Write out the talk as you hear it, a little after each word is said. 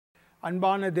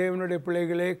அன்பான தேவனுடைய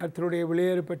பிள்ளைகளே, கர்த்தருடைய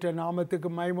வெளியேறு பெற்ற நாமத்துக்கு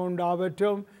மகிமை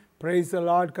உண்டாகட்டும். Praise the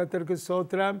Lord. கர்த்தருக்கு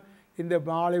ஸ்தோத்திரம். இந்த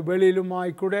மாலை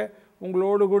வெளியிலுமாய் கூட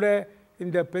உங்களோடு கூட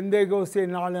இந்த பெந்தேகோஸ்தே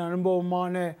நாள்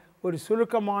அனுபவமான ஒரு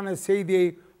சுருக்கமான செய்தியை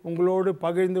உங்களோடு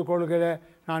பகிர்ந்து கொள்கிற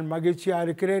நான் மகிழ்ச்சியாக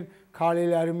இருக்கிறேன்.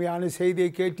 காலையில் அருமையான செய்தியை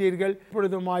கேட்டீர்கள்.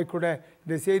 இப்பொழுதுமாய் கூட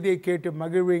இந்த செய்தியை கேட்டு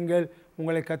மகிழ்வீங்கள்.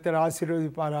 உங்களை கர்த்தர்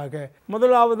ஆசீர்வதிப்பாராக.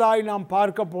 முதலாவதாய் நாம்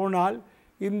பார்க்க போனால்,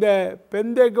 இந்த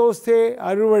பெந்தேகோஸ்தே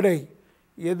அறுவடை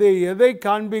எதை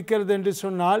காண்பிக்கிறது என்று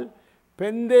சொன்னால்,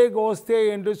 பெந்தேகோஸ்தே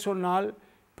என்று சொன்னால்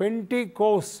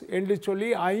பென்டிகோஸ் என்று சொல்லி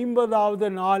 50வது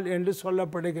நாள் என்று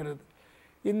சொல்லப்படுகிறது.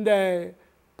 இந்த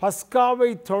பஸ்காவை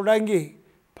தொடங்கி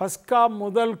பஸ்கா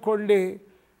முதல் கொண்டு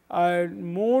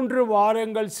 3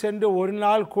 வாரங்கள் சென்று ஒரு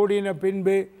நாள் கூடின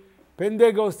பின்பு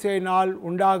பெந்தேகோஸ்தே நாள்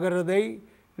உண்டாகிறதை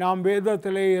நாம்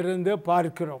வேதத்திலே இருந்து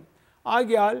பார்க்கிறோம்.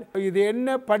 ஆகையால் இது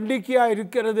என்ன பண்டிகையாக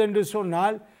இருக்கிறது என்று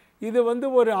சொன்னால், இது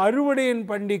ஒரு அறுவடையின்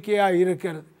பண்டிகையாக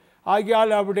இருக்கிறது.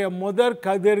 ஆகையால் அவருடைய முதற்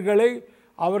கதிர்களை,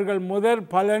 அவர்கள் முதற்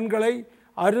பலன்களை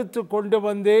அறுத்து கொண்டு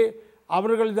வந்து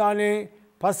அவர்கள்தானே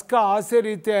பஸ்கா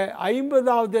ஆசரித்த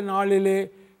 50வது நாளிலே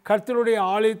கர்த்தருடைய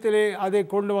ஆலயத்திலே அதை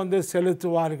கொண்டு வந்து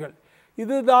செலுத்துவார்கள்.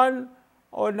 இதுதான்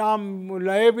நாம்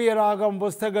லேவியராகம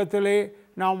புஸ்தகத்திலே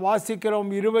நாம் வாசிக்கிறோம்.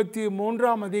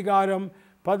 23ஆம் அதிகாரம்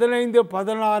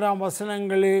 15-16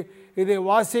 வசனங்களே இதை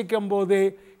வாசிக்கும் போது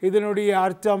இதனுடைய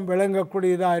அர்த்தம்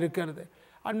விளங்கக்கூடியதாக இருக்கிறது.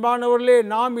 அன்பானவர்களே,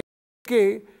 நாம்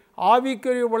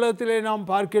ஆவிக்குரிய உலகத்திலே நாம்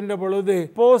பார்க்கின்ற பொழுது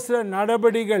அப்போஸ்தலர்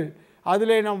நடபடிகள்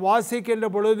அதிலே நாம் வாசிக்கின்ற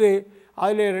பொழுது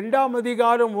அதிலே 2ஆம்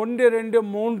அதிகாரம் 1, 2,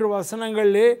 3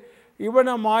 வசனங்களிலே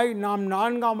இவனமாய் நாம்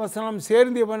 4ஆம் வசனம்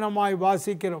சேர்ந்து இவனமாய்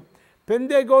வாசிக்கிறோம்.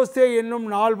 பெந்தேகோஸ்தே என்னும்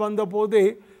நாள் வந்தபோது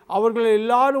அவர்கள்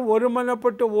எல்லாரும்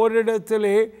ஒருமனப்பட்டு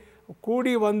ஓரிடத்திலே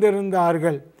கூடி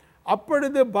வந்திருந்தார்கள்.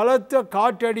 அப்பொழுது பலத்த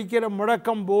காற்றடிக்கிற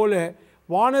முழக்கம் போல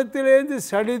வானத்திலேந்து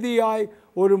சடிதியாய்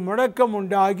ஒரு முழக்கம்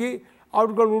உண்டாகி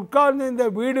அவர்கள் உட்கார்ந்து இந்த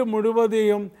வீடு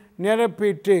முழுவதையும்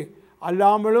நிரப்பிற்று.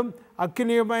 அல்லாமலும்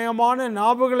அக்கினிமயமான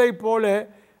நாவுகளைப் போல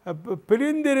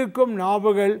பிரிந்திருக்கும்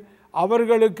நாவுகள்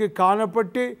அவர்களுக்கு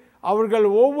காணப்பட்டு அவர்கள்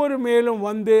ஒவ்வொரு மேலும்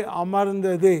வந்து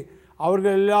அமர்ந்தது.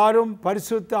 அவர்கள் எல்லாரும்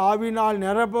பரிசுத்த ஆவியினால்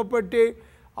நிரப்பப்பட்டு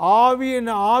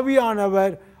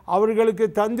ஆவியானவர் அவர்களுக்கு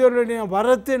தந்தருளின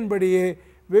வரத்தின்படியே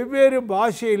வெவ்வேறு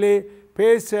பாஷையிலே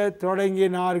பேச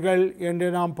தொடங்கினார்கள் என்று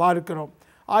நாம் பார்க்கிறோம்.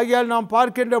 ஆகையால் நாம்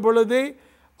பார்க்கின்ற பொழுது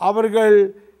அவர்கள்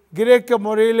கிரேக்க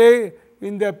முறையிலே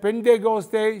இந்த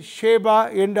பெந்தேகோஸ்தே ஷேபா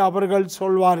என்று அவர்கள்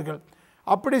சொல்வார்கள்.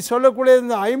 அப்படி சொல்லக்கூடிய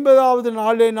இந்த 50வது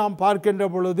நாளை நாம் பார்க்கின்ற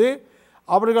பொழுது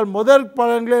அவர்கள் முதற்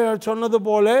பலன்களை நான் சொன்னது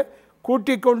போல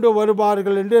கூட்டிக் கொண்டு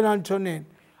வருவார்கள் என்று நான் சொன்னேன்.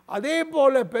 அதே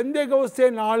போல் பெந்தேகோஸ்தே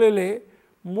நாளிலே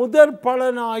முதற்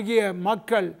பலனாகிய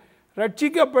மக்கள்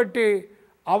ரட்சிக்கப்பட்டு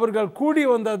அவர்கள் கூடி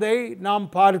வந்ததை நாம்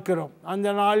பார்க்கிறோம். அந்த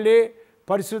நாளிலே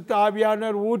பரிசுத்த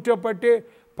ஆவியானவர் ஊற்றப்பட்டு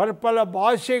பற்பல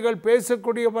பாஷைகள்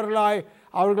பேசக்கூடியவர்களாய்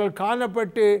அவர்கள்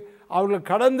காணப்பட்டு அவர்கள்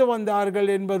கடந்து வந்தார்கள்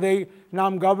என்பதை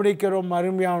நாம் கவனிக்கிறோம்.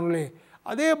 அருமையானவர்களே,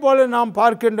 அதே போல் நாம்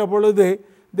பார்க்கின்ற பொழுது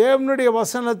தேவனுடைய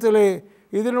வசனத்திலே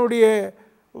இதனுடைய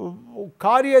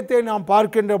காரியத்தை நாம்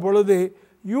பார்க்கின்ற பொழுது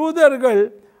யூதர்கள்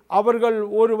அவர்கள்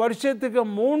ஒரு வருஷத்துக்கு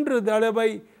 3 தடவை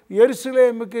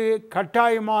எருசலேமுக்கு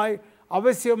கட்டாயமாய்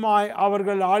அவசியமாய்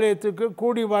அவர்கள் ஆலயத்துக்கு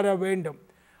கூடி வர வேண்டும்.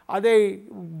 அதை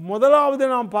முதலாவது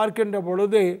நாம் பார்க்கின்ற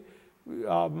பொழுது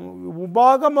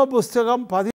உபாகம புஸ்தகம்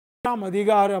 16ஆம்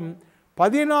அதிகாரம்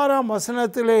 16ஆம்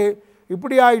வசனத்திலே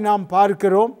இப்படியாய் நாம்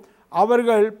பார்க்கிறோம்.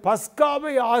 அவர்கள்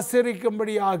பஸ்காவை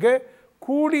ஆசரிக்கும்படியாக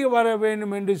கூடி வர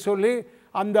வேண்டும் என்று சொல்லி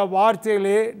அந்த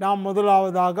வார்த்தையிலே நாம்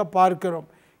முதலாவதாக பார்க்கிறோம்.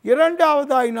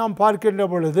 இரண்டாவதாய் நாம் பார்க்கின்ற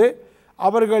பொழுது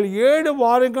அவர்கள் 7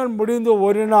 வாரங்கள் முடிந்து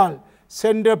ஒரு நாள்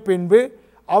சென்ற பின்பு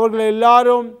அவர்கள்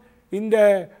எல்லாரும் இந்த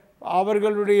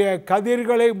அவர்களுடைய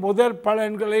கதிர்களை முதற்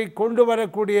பலன்களை கொண்டு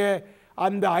வரக்கூடிய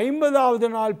அந்த 50வது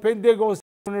நாள்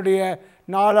பெந்தேகோஸ்தேனுடைய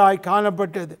நாளாய்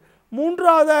காணப்பட்டது.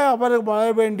 மூன்றாவதாக அவர்கள் வர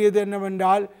வேண்டியது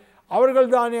என்னவென்றால், அவர்கள்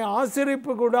தானே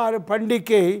ஆசரிப்பு கூடார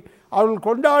பண்டிகை அவர்கள்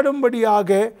கொண்டாடும்படியாக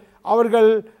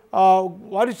அவர்கள்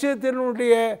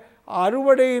வருஷத்தினுடைய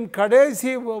அறுவடையின்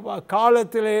கடைசி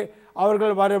காலத்திலே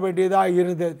அவர்கள் வர வேண்டியதாக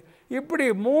இருந்தது. இப்படி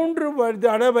 3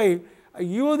 தடவை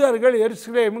யூதர்கள்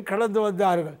எருசலேம் கடந்து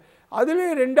வந்தார்கள். அதிலே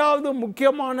 2வது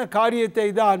முக்கியமான காரியத்தை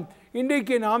தான்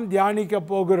இன்றைக்கு நாம் தியானிக்க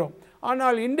போகிறோம்.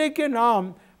 ஆனால் இன்றைக்கு நாம்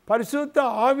பரிசுத்த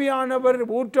ஆவியானவர்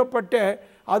ஊற்றப்பட்ட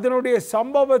அதனுடைய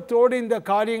சம்பவத்தோடு இந்த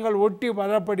காரியங்கள் ஒட்டி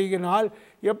வரப்படுகினால்,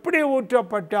 எப்படி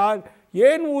ஊற்றப்பட்டார்,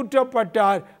 ஏன்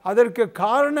ஊற்றப்பட்டார், அதற்கு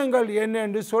காரணங்கள் என்ன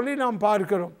என்று சொல்லி நாம்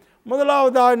பார்க்கிறோம்.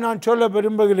 முதலாவதாக நான் சொல்ல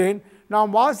விரும்புகிறேன்,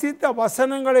 நாம் வாசித்த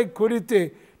வசனங்களை குறித்து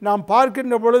நாம்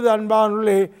பார்க்கின்ற பொழுது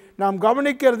அன்பானவர்களே, நாம்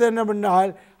கவனிக்கிறது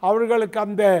என்னவென்றால், அவர்களுக்கு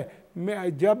அந்த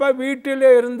ஜெப வீட்டிலே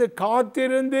இருந்து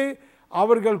காத்திருந்து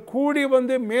அவர்கள் கூடி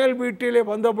வந்து மேல் வீட்டிலே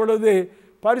வந்த பொழுது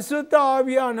பரிசுத்த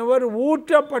ஆவியானவர்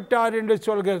ஊற்றப்பட்டார் என்று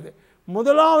சொல்கிறது.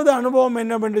 முதலாவது அனுபவம்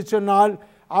என்னவென்று சொன்னால்,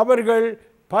 அவர்கள்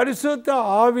பரிசுத்த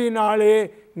ஆவியினாலே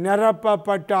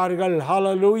நிரப்பப்பட்டார்கள்.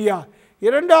 ஹல்லேலூயா.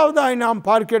 இரண்டாவதாய் நாம்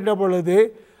பார்க்கின்ற பொழுது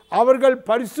அவர்கள்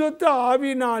பரிசுத்த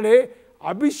ஆவியினாலே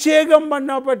அபிஷேகம்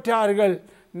பண்ணப்பட்டார்கள்.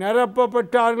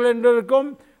 நிரப்பப்பட்டார்கள் என்றதுக்கும்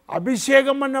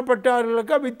அபிஷேகம்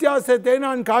பண்ணப்பட்டார்களுக்கு வித்தியாசத்தை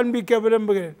நான் காண்பிக்க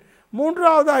விரும்புகிறேன்.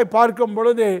 மூன்றாவதாய் பார்க்கும்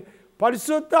பொழுது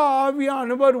பரிசுத்த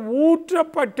ஆவியானவர்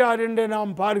ஊற்றப்பட்டார் என்று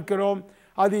நாம் பார்க்கிறோம்.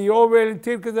 அது யோவேல்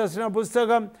தீர்க்கதரிசன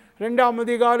புஸ்தகம் 2ஆம்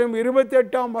அதிகாரம்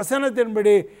 28ஆம்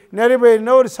வசனத்தின்படி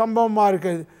நிறைவேறின ஒரு சம்பவமாக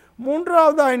இருக்குது.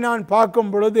 மூன்றாவதாய் நான்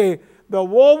பார்க்கும் பொழுது the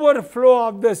overflow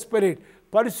of the spirit,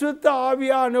 பரிசுத்த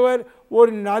ஆவியானவர்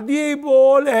ஒரு நதியை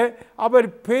போல அவர்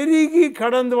பெருகி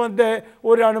கடந்து வந்த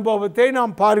ஒரு அனுபவத்தை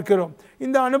நாம் பார்க்கிறோம்.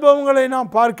 இந்த அனுபவங்களை நாம்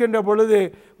பார்க்கின்ற பொழுது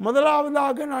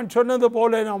முதலாவதாக நான் சொன்னது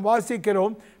போல நாம்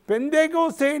வாசிக்கிறோம்,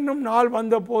 பெந்தேகோஸ்தே என்னும் நாள்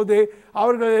வந்தபோது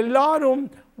அவர்கள் எல்லாரும்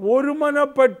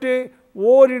ஒருமனப்பட்டு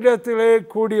ஓரிடத்திலே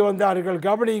கூடி வந்தார்கள்.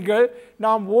 கவனிங்கள்,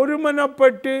 நாம்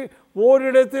ஒருமனப்பட்டு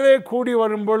ஓரிடத்திலே கூடி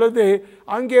வரும் பொழுது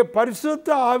அங்கே பரிசுத்த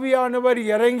ஆவியானவர்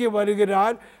இறங்கி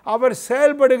வருகிறார், அவர்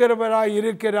செயல்படுகிறவராய்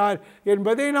இருக்கிறார்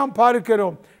என்பதை நாம்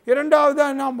பார்க்கிறோம்.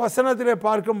 இரண்டாவதாக நாம் வசனத்திலே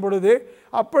பார்க்கும் பொழுது,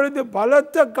 அப்பொழுது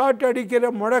பலத்த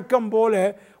காற்றடிக்கிற முழக்கம் போல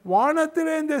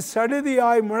வானத்திலிருந்து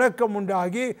சடுதியாய் முழக்கம்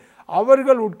உண்டாகி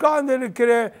அவர்கள்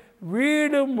உட்கார்ந்திருக்கிற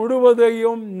வீடு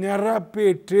முழுவதையும்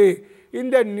நிரப்பிற்று.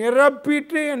 இந்த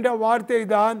நிரப்பிற்று என்ற வார்த்தை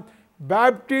தான்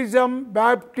பேப்டிசம்,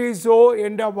 பேப்டிசோ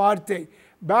என்ற வார்த்தை.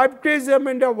 பேப்டிசம்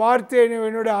என்ற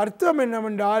வார்த்தையினுடைய அர்த்தம்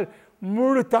என்னவென்றால்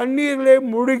தண்ணீரிலே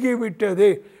முழுகிவிட்டது.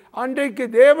 அன்றைக்கு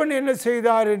தேவன் என்ன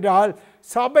செய்தார் என்றால்,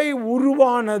 சபை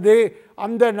உருவானது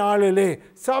அந்த நாளிலே.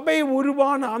 சபை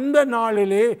உருவான அந்த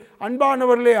நாளிலே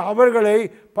அன்பானவர்களே, அவர்களை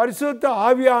பரிசுத்த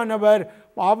ஆவியானவர்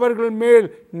அவர்கள் மேல்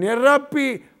நிரப்பி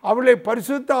அவளை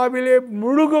பரிசுத்த ஆவியிலே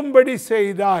முழுகும்படி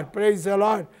செய்தார். பிரைஸ் தி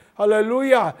லார்ட்,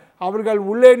 ஹல்லேலூயா. அவர்கள்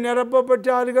உள்ளே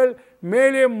நிரப்பப்பட்டார்கள்,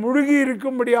 மேலே முழுகி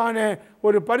இருக்கும்படியான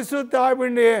ஒரு பரிசுத்த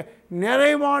ஆவியினுடைய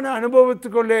நிறைவான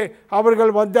அனுபவத்துக்குள்ளே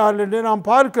அவர்கள் வந்தார்கள் என்று நாம்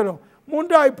பார்க்கிறோம்.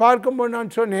 மூன்றாய் பார்க்கும்போது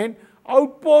நான் சொன்னேன்,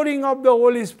 அவுட்போரிங் ஆஃப் த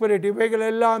ஹோலி ஸ்பிரிட். இவைகள்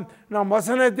எல்லாம் நாம்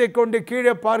வசனத்தை கொண்டு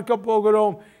கீழே பார்க்க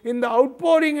போகிறோம். இந்த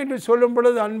அவுட்போரிங் என்று சொல்லும்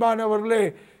பொழுது அன்பானவர்களே,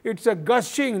 இட்ஸ் அ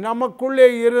கஷிங். நமக்குள்ளே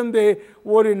இருந்து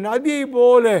ஒரு நதி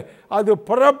போல அது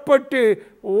புறப்பட்டு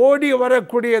ஓடி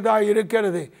வரக்கூடியதாக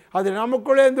இருக்கிறது. அது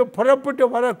நமக்குள்ளே இருந்து புறப்பட்டு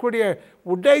வரக்கூடிய,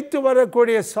 உடைத்து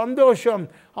வரக்கூடிய சந்தோஷம்,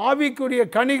 ஆவிக்குரிய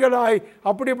கனிகளாய்,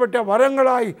 அப்படிப்பட்ட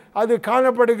வரங்களாய் அது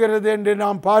காணப்படுகிறது என்று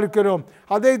நாம் பார்க்கிறோம்.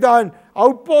 அதை தான்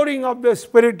அவுட்போரிங் ஆஃப் த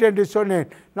ஸ்பிரிட் என்று சொன்னேன்.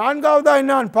 நான்காவதாய்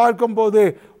நான் பார்க்கும்போது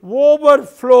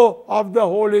overflow of the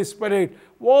Holi spirit.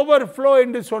 Overflow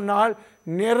என்று சொன்னால்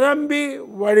நிரம்பி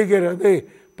வழிகிறது.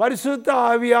 பரிசுத்த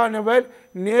ஆவியானவர்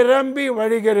நிரம்பி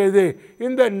வழிகிறது.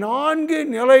 இந்த 4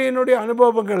 நிலையினுடைய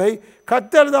அனுபவங்களை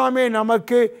கர்த்தர் தாமே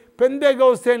நமக்கு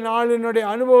பெந்தெகோஸ்தே நாளினுடைய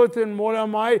அனுபவத்தின்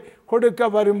மூலமாய் கொடுக்க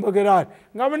விரும்புகிறார்.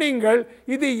 கவனிங்கள்,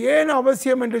 இது ஏன்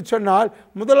அவசியம் என்று சொன்னால்,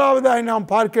 முதலாவதாய்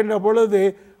நாம் பார்க்கின்ற பொழுது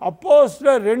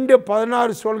அப்போஸ்தலர்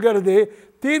 2:16 சொல்கிறது,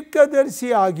 தீர்க்கதரிசி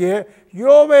ஆகிய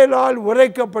யோவேலால்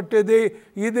உரைக்கப்பட்டது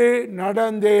இது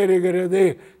நடந்தேறுகிறது.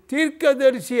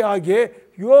 தீர்க்கதரிசி ஆகிய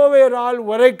யோவேலால்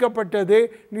உரைக்கப்பட்டது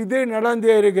இது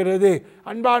நடந்தேறுகிறது.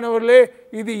 அன்பானவர்களே,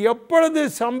 இது எப்பொழுது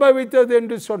சம்பவித்தது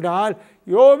என்று சொன்னால்,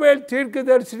 யோவேல்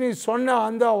தீர்க்கதரிசி சொன்ன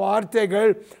அந்த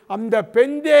வார்த்தைகள் அந்த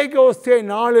பெந்தேகோஸ்தே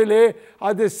நாளிலே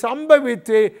அது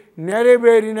சம்பவித்து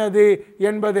நிறைவேறினது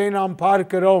என்பதை நாம்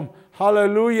பார்க்கிறோம்.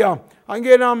 ஹல்லேலூயா.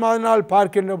 அங்கே நாம் அதனால்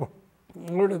பார்க்கின்ற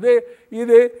பொழுது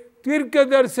இது தீர்க்க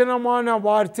தரிசனமான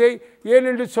வார்த்தை.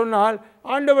 ஏனென்று சொன்னால்,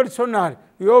 ஆண்டவர் சொன்னார்,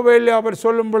 யோவேல் அவர்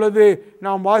சொல்லும் பொழுது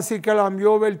நாம் வாசிக்கலாம்.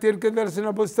 யோவேல் தீர்க்க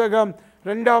தரிசன புஸ்தகம்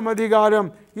 2ஆம் அதிகாரம்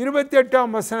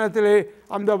 28ஆம் வசனத்திலே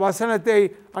அந்த வசனத்தை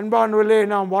அன்பானவர்களே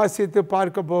நாம் வாசித்து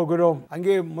பார்க்க போகிறோம்.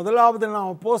 அங்கே முதலாவது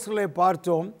நாம் அப்போஸ்தலரை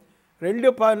பார்த்தோம்.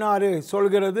 2:16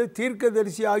 சொல்கிறது,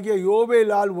 தீர்க்கதரிசி ஆகிய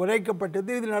யோவேலால்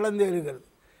உரைக்கப்பட்டது இது நடந்தேறுகிறது.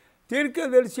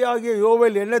 தீர்க்கதரிசி ஆகிய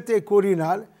யோவேல் என்னத்தை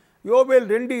கூறினால், யோவேல்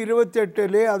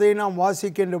 2:28 அதை நாம்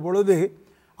வாசிக்கின்ற பொழுது,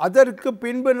 அதற்கு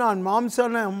பின்பு நான்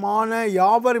மாம்சமான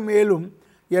யாவர் மேலும்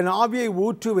என் ஆவியை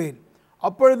ஊற்றுவேன்.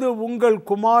 அப்பொழுது உங்கள்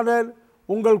குமாரர்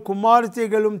உங்கள்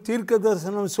குமாரத்திகளும் தீர்க்க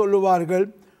தரிசனம் சொல்லுவார்கள்.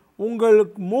 உங்கள்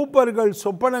மூப்பர்கள்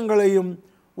சொப்பனங்களையும்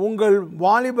உங்கள்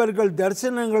வாலிபர்கள்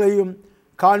தரிசனங்களையும்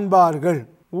காண்பார்கள்.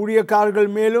 ஊழியக்காரர்கள்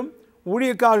மேல்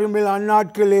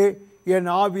அந்நாட்களே என்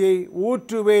ஆவியை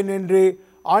ஊற்றுவேன் என்று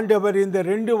ஆண்டவர் இந்த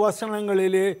 2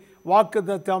 வசனங்களிலே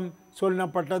வாக்குத்தத்தம்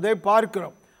சொல்லப்பட்டதை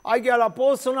பார்க்கிறோம். ஆகியால்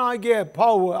அப்போஸ்தலனாகிய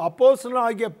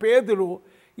பேதுரு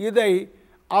இதை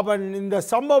அவன் இந்த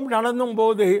சம்பவம் நடந்தும்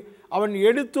போது அவன்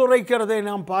எடுத்துரைக்கிறதை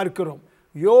நாம் பார்க்கிறோம்.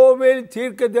 யோவேல்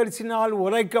தீர்க்கதரிசினால்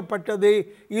உரைக்கப்பட்டது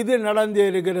இது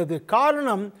நடந்தேறுகிறது.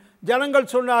 காரணம்,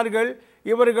 ஜனங்கள் சொன்னார்கள்,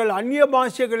 இவர்கள் அந்நிய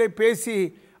பாஷைகளை பேசி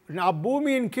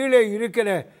பூமியின் கீழே இருக்கிற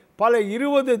பல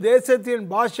 20 தேசத்தின்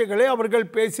பாஷைகளை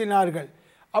அவர்கள் பேசினார்கள்.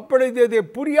 அப்பொழுது இதை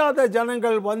புரியாத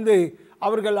ஜனங்கள் வந்து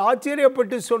அவர்கள்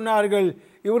ஆச்சரியப்பட்டு சொன்னார்கள்,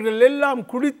 இவர்கள் எல்லாம்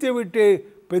குடித்துவிட்டு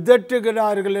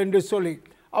பிதற்றுகிறார்கள் என்று சொல்லி.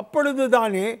 அப்பொழுது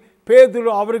தானே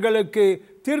பேதுரு அவர்களுக்கு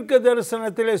தீர்க்க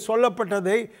தரிசனத்திலே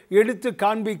சொல்லப்பட்டதை எடுத்து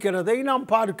காண்பிக்கிறதை நாம்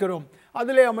பார்க்கிறோம்.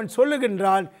 அதிலே அவன்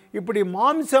சொல்லுகின்றான், இப்படி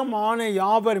மாம்சமான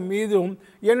யாவர் மீதும்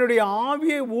என்னுடைய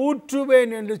ஆவியை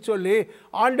ஊற்றுவேன் என்று சொல்லி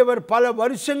ஆண்டவர் பல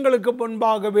வருஷங்களுக்கு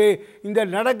முன்பாகவே இந்த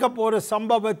நடக்க போகிற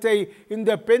சம்பவத்தை இந்த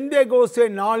பெந்தெகோஸ்தே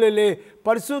நாளிலே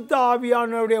பரிசுத்த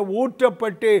ஆவியானவருடைய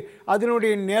ஊற்றப்பட்டு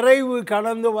அதனுடைய நிறைவு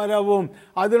கடந்து வரவும்,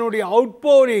 அதனுடைய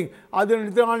அவுட்போரிங்,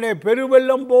 அதனுடைய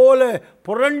பெருவெள்ளம் போல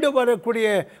புரண்டு வரக்கூடிய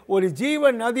ஒரு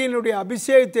ஜீவ நதியினுடைய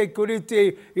அபிஷேகத்தை குறித்து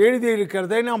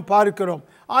எழுதியிருக்கிறதை நாம் பார்க்கிறோம்.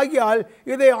 ஆகையால்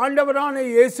இதை ஆண்டவரான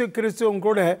இயேசு கிறிஸ்துவும்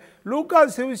கூட லூக்கா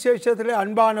சுவிசேஷத்திலே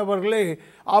அன்பானவர்களே,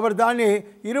 அவர் தானே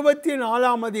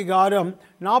 24ஆம் அதிகாரம்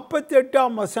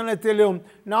 48ஆம் வசனத்திலும்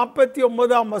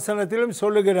 49ஆம் வசனத்திலும்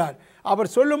சொல்லுகிறார்.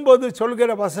 அவர் சொல்லும்போது சொல்கிற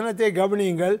வசனத்தை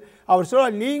கவனியுங்கள். அவர் சொல்ல,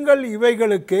 நீங்கள்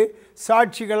இவைகளுக்கு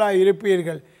சாட்சிகளாக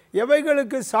இருப்பீர்கள்.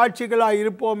 எவைகளுக்கு சாட்சிகளாக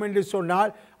இருப்போம் என்று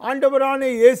சொன்னால், ஆண்டவரான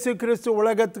இயேசு கிறிஸ்து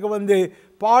உலகத்துக்கு வந்து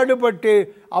பாடுபட்டு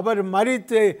அவர்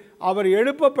மரித்து அவர்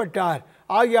எழுப்பப்பட்டார்.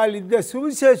 ஆகையால் இந்த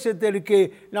சுவிசேஷத்திற்கு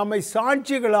நம்மை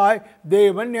சாட்சிகளாய்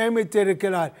தேவன்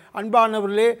நியமித்திருக்கிறார்.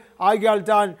 அன்பானவர்களே, ஆகையால்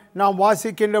தான் நாம்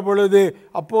வாசிக்கின்ற பொழுது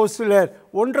அப்போஸ்தலர்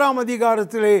 1ஆம்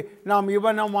அதிகாரத்திலே நாம்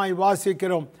இவனமாய்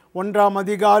வாசிக்கிறோம். 1ஆம்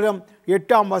அதிகாரம்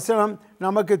 8ஆம் வசனம்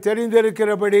நமக்கு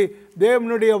தெரிந்திருக்கிறபடி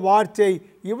தேவனுடைய வார்த்தை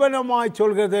இவனமாய்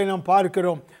சொல்கிறதை நாம்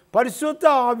பார்க்கிறோம். பரிசுத்த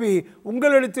ஆவி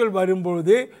உங்களிடத்தில்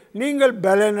வரும்பொழுது நீங்கள்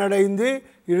பலனடைந்து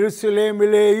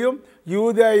எருசலேமிலேயும்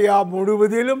யூதேயா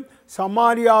முழுவதிலும்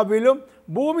சமாரியாவிலும்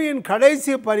பூமியின்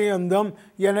கடைசி பரியந்தம்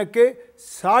எனக்கு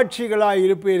சாட்சிகளாய்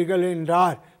இருப்பீர்கள்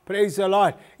என்றார். Praise the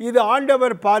Lord. இது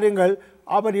ஆண்டவர் பாருங்கள்,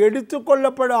 அவர்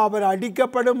எடுத்துக்கொள்ளப்பட அவர்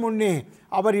அடிக்கப்படும் முன்னே,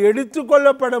 அவர்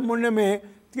எடுத்துக்கொள்ளப்படும் முன்னமே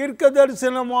தீர்க்க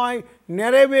தரிசனமாய்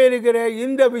நிறைவேறுகிற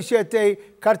இந்த விஷயத்தை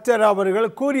கர்த்தர் அவர்கள்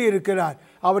கூறியிருக்கிறார்.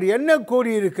 அவர் என்ன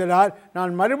கூறியிருக்கிறார்?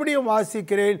 நான் மறுபடியும்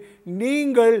வாசிக்கிறேன்.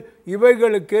 நீங்கள்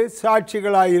இவைகளுக்கு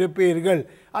சாட்சிகளாக இருப்பீர்கள்.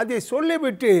 அதை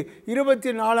சொல்லிவிட்டு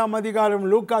 24ஆம் அதிகாரம்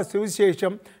லூக்கா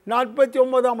சுவிசேஷம்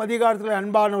 49ஆம் அதிகாரத்தில்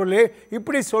அன்பானவர்களே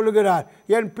இப்படி சொல்லுகிறார்,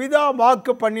 என் பிதா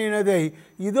வாக்கு பண்ணினதை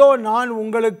இதோ நான்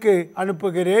உங்களுக்கு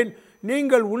அனுப்புகிறேன்.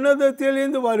 நீங்கள்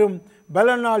உன்னதத்திலிருந்து வரும்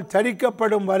பலனால்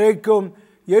தரிக்கப்படும் வரைக்கும்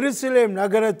எருசலேம்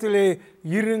நகரத்திலே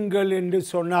இருங்கள் என்று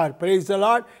சொன்னார். Praise the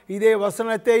Lord. இதே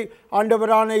வசனத்தை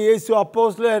ஆண்டவரான இயேசு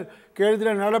அப்போஸ்தலர்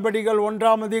எழுதின நடபடிகள்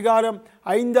 1ஆம் அதிகாரம்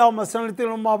 5ஆம்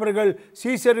வசனத்திலும் அவர்கள்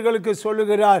சீஷர்களுக்கு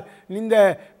சொல்லுகிறார், இந்த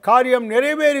காரியம்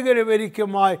நிறைவேறுகிற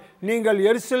வரைக்குமாய் நீங்கள்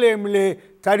எருசலேமிலே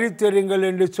தரித்திருங்கள்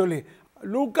என்று சொல்லி.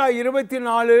 லூக்கா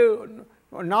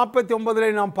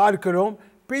 24:49 நாம் பார்க்கிறோம்,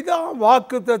 பிதா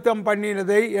வாக்குத்தத்தம்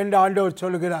பண்ணினதை என்று ஆண்டவர்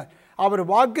சொல்லுகிறார். அவர்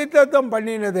வாக்குத்தத்தம்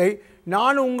பண்ணினதை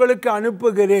நான் உங்களுக்கு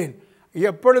அனுப்புகிறேன்.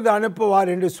 எப்பொழுது அனுப்புவார்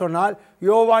என்று சொன்னால்,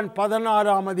 யோவான்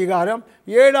 16ஆம் அதிகாரம்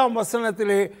 7ஆம்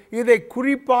வசனத்திலே இதை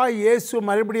குறிப்பாக இயேசு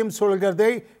மறுபடியும்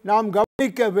சொல்கிறதை நாம்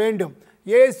கவனிக்க வேண்டும்.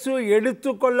 இயேசு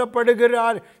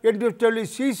எடுத்துக்கொள்ளப்படுகிறார் என்று சொல்லி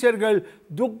சீஷர்கள்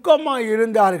துக்கமாக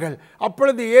இருந்தார்கள்.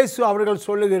 அப்பொழுது இயேசு அவர்கள்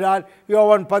சொல்லுகிறார்,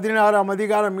 யோவான் 16ஆம்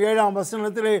அதிகாரம் 7ஆம்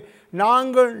வசனத்திலே,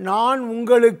 நான்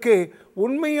உங்களுக்கு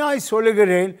உண்மையாய்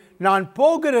சொல்லுகிறேன், நான்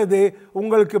போகிறது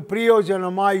உங்களுக்கு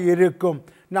பிரயோஜனமாய் இருக்கும்.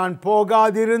 நான்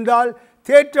போகாதிருந்தால்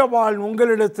தேற்றவாள்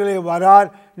உங்களிடத்திலே வரார்.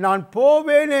 நான்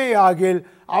போவேனே ஆகில்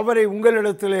அவரை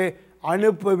உங்களிடத்திலே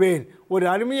அனுப்புவேன். ஒரு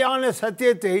அருமையான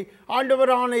சத்தியத்தை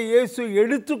ஆண்டவரான இயேசு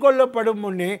எடுத்துக்கொள்ளப்படும்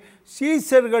முன்னே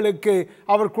சீஷர்களுக்கு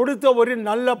அவர் கொடுத்த ஒரு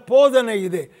நல்ல போதனை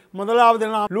இது. முதலாவது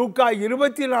நாம் லூக்கா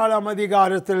 24ஆம்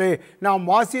அதிகாரத்திலே நாம்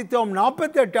வாசித்தோம்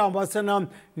 48ஆம் வசனம்,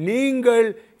 நீங்கள்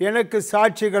எனக்கு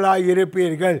சாட்சிகளாய்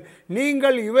இருப்பீர்கள்,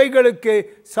 நீங்கள் இவைகளுக்கு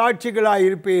சாட்சிகளாய்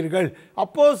இருப்பீர்கள்.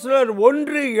 அப்போஸ்தலர்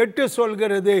 1:8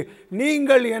 சொல்கிறது,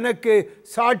 நீங்கள் எனக்கு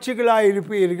சாட்சிகளாய்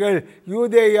இருப்பீர்கள்,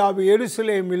 யூதேயாவில்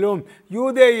எருசலேமிலும்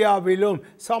யூதேயாவிலும்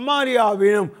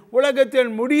சமாரியாவிலும்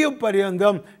உலகத்தின் முடியும்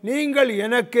பரியந்தம் நீங்கள்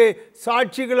எனக்கு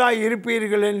சாட்சிகளாய்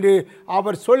இருப்பீர்கள் என்று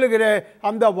அவர் சொல்லுகிற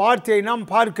அந்த வார்த்தையை நாம்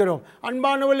பார்க்கிறோம்.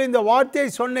 அன்பானவர்கள், இந்த வார்த்தை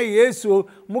சொன்ன இயேசு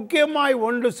முக்கியமாய்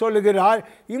ஒன்று சொல்லுகிறார்.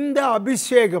 இந்த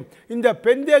அபிஷேகம், இந்த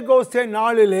பெந்தெகோஸ்தே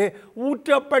நாளிலே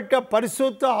ஊற்றப்பட்ட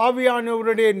பரிசுத்த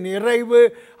ஆவியானவருடைய நிறைவு,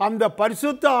 அந்த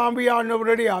பரிசுத்த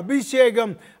ஆவியானவருடைய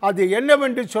அபிஷேகம் அது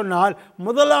என்னவென்று சொன்னால்,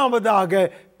 முதலாவதாக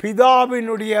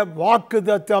பிதாவினுடைய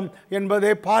வாக்குத்தத்தம்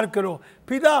என்பதை பார்க்கிறோம்.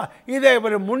 பிதா இதை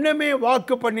அவர் முன்னமே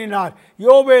வாக்கு பண்ணினார்.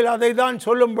 யோவேல் அதை தான்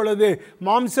சொல்லும் பொழுது,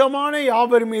 மாம்சமான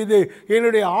யாவர் மீது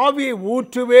என்னுடைய ஆவியை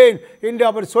ஊற்றுவேன் என்று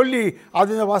அவர் சொல்லி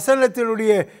அந்த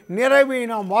வசனத்தினுடைய நிறைவை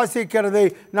நாம் வாசிக்கிறதை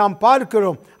நாம்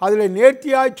பார்க்கிறோம். அதில்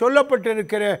நேர்த்தியாய்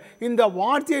சொல்லப்பட்டிருக்கிற இந்த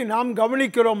வார்த்தையை நாம்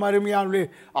கவனிக்கிறோம் அருமையானவர்களே.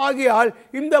 ஆகையால்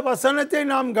இந்த வசனத்தை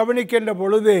நாம் கவனிக்கின்ற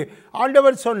பொழுது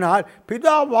ஆண்டவர் சொன்னார்,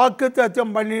 பிதா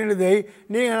வாக்குத்தத்தம் பண்ணினதை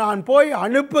நான் போய்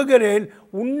அனுப்புகிறேன்,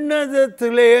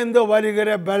 உன்னதத்திலேந்து வருகிற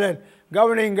பலன்.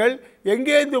 கவனிங்கள்,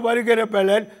 எங்கேருந்து வருகிற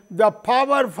பலன்? த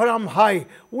பவர் ஃப்ரம் ஹை,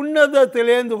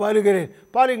 உன்னதத்திலேந்து வருகிறேன்.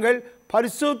 பாருங்கள்,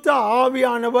 பரிசுத்த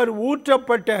ஆவியானவர்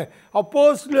ஊற்றப்பட்ட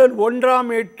அப்போஸ்தலர்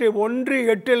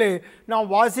 1:8 நாம்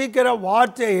வாசிக்கிற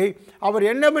வார்த்தையை அவர்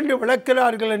என்னவென்று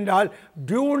விளக்கிறார்கள் என்றால்,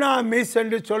 டியூனாமிஸ்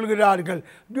என்று சொல்கிறார்கள்.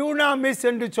 டியூனாமிஸ்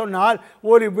என்று சொன்னால்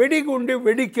ஒரு வெடிகுண்டு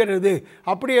வெடிக்கிறது.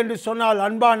 அப்படி என்று சொன்னால்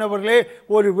அன்பானவர்களே,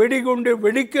 ஒரு வெடிகுண்டு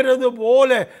வெடிக்கிறது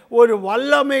போல ஒரு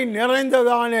வல்லமை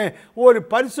நிறைந்ததான ஒரு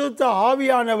பரிசுத்த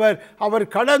ஆவியானவர் அவர்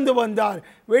கடந்து வந்தார்.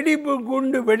 வெடிப்பு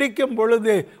குண்டு வெடிக்கும்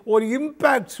பொழுது ஒரு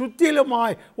இம்பேக்ட்,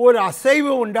 சுத்திலுமாய் ஒரு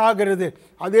அசைவு உண்டாகிறது.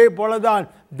 அதே போலதான்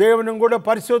தேவனும் கூட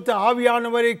பரிசுத்த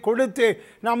ஆவியானவரை கொடுத்து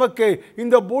நமக்கு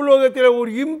இந்த பூலோகத்தில்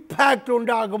ஒரு இம்பேக்ட்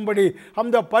உண்டாகும்படி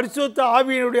அந்த பரிசுத்த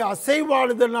ஆவியினுடைய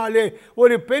அசைவாடுதனாலே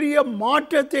ஒரு பெரிய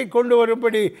மாற்றத்தை கொண்டு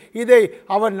வரும்படி இதை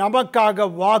அவர் நமக்காக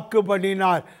வாக்கு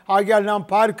பண்ணினார். ஆகையால் நாம்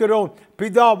பார்க்கிறோம்,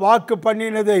 பிதா வாக்கு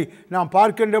பண்ணினதை நாம்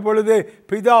பார்க்கின்ற பொழுது,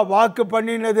 பிதா வாக்கு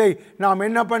பண்ணினதை நாம்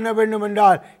என்ன பண்ண வேண்டும்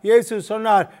என்றால், இயேசு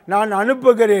சொன்னார், நான்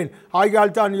அனுப்புகிறேன்.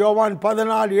 ஆகையால் தான் யோவான்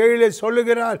 14:7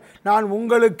 சொல்லுகிறார், நான்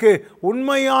உங்களுக்கு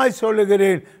உண்மையாய்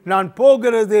சொல்லுகிறேன், நான்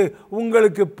போகிறது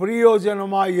உங்களுக்கு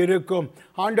பிரயோஜனமாய் இருக்கும்.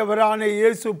 ஆண்டவரான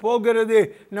இயேசு போகிறது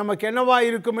நமக்கு என்னவாய்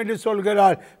இருக்கும் என்று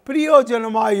சொல்கிறார்?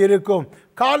 பிரயோஜனமாய் இருக்கும்.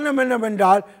 காரணம்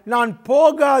என்னவென்றால், நான்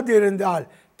போகாதிருந்தால்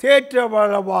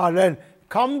தேற்றவளவாளன்,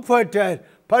 கம்ஃபர்டர்,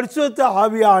 பரிசுத்த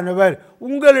ஆவியானவர்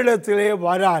உங்களிடத்திலே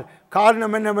வரார்.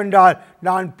 காரணம் என்னவென்றால்,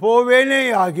 நான் போவேனே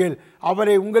ஆகில்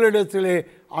அவரை உங்களிடத்திலே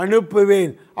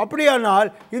அனுப்புவேன். அப்படியானால்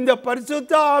இந்த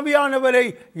பரிசுத்த ஆவியானவரை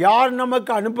யார்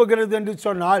நமக்கு அனுப்புகிறது என்று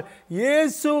சொன்னால்,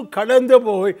 இயேசு கடந்து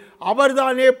போய்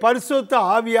அவர்தானே பரிசுத்த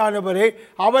ஆவியானவரை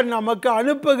அவர் நமக்கு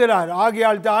அனுப்புகிறார்.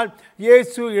 ஆகையால் தான்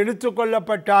இயேசு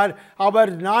எடுத்துக்கொள்ளப்பட்டார்.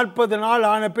 அவர் 40 நாள்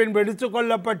ஆன பின்பு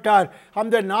எடுத்துக்கொள்ளப்பட்டார்.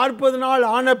 அந்த 40 நாள்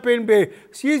ஆன பின்பு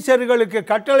சீஷர்களுக்கு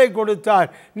கட்டளை கொடுத்தார்,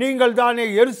 நீங்கள் தானே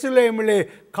எருசலேமிலே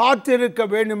காத்திருக்க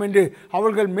வேண்டும் என்று.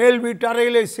 அவர்கள் மேல்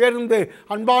வீட்டறையிலே சேர்ந்து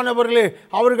அன்பானவர்களே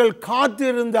அவர்கள்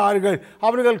காத்திருந்தார்கள்.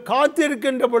 அவர்கள்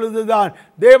காத்திருக்கின்ற பொழுதுதான்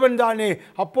தேவன் தானே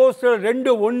அப்போஸ்தலர்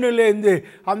 2:1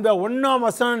 அந்த 1ஆம்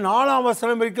வசனம் 4ஆம்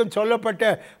வசனம் வரைக்கும் சொல்லப்பட்ட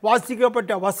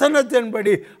வாசிக்கப்பட்ட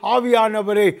வசனத்தின்படி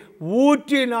ஆவியானவரை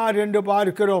ஊற்றினார் என்று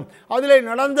பார்க்கிறோம். அதில்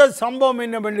நடந்த சம்பவம்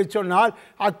என்னவென்று சொன்னால்,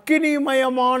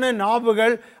 அக்கினிமயமான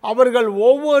நாவுகள் அவர்கள்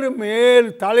ஒவ்வொரு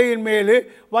தலையின் மேலே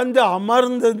வந்து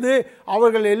அமர்ந்தது.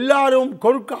 அவர்கள் எல்லாரும்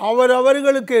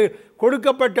அவர்களுக்கு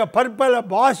கொடுக்கப்பட்ட பற்பல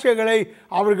பாஷைகளை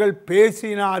அவர்கள்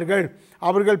பேசினார்கள்.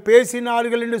 அவர்கள்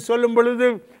பேசினார்கள் என்று சொல்லும் பொழுது,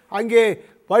 அங்கே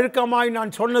வழக்கமாய்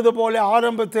நான் சொன்னது போல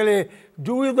ஆரம்பத்திலே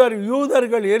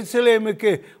யூதர்கள்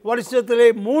எருசலேமுக்கு வருஷத்திலே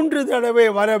 3 தடவை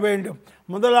வர வேண்டும்.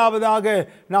 முதலாவதாக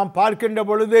நாம் பார்க்கின்ற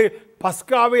பொழுது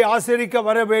பஸ்காவை ஆசரிக்க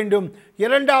வர வேண்டும்.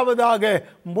 இரண்டாவதாக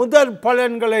முதற்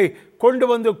பலன்களை கொண்டு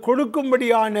வந்து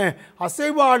கொடுக்கும்படியான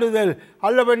அசைவாடுதல்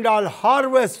அல்லவென்றால்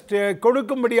ஹார்வெஸ்ட்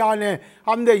கொடுக்கும்படியான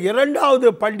அந்த 2வது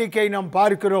பண்டிகை நாம்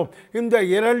பார்க்கிறோம். இந்த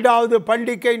 2வது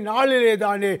பண்டிகை நாளிலே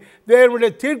தானே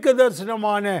தேவனுடைய தீர்க்க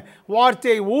தரிசனமான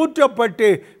வார்த்தை ஊற்றப்பட்டு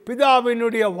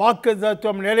பிதாவினுடைய வாக்கு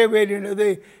தத்துவம் நிறைவேறினது.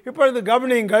 இப்பொழுது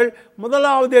கவனிங்கள்,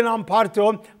 முதலாவது நாம்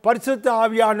பார்த்தோம், பரிசுத்த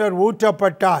ஆவியானவர்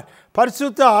ஊற்றப்பட்டார்.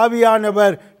 பரிசுத்த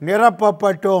ஆவியானவர்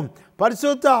நிரப்பப்பட்டோம்.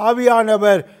 பரிசுத்த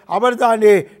ஆவியானவர்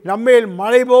அவர்தானே நம்மேல்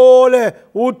மழை போல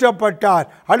ஊற்றப்பட்டார்.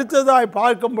 அடுத்ததாய்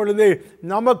பார்க்கும் பொழுது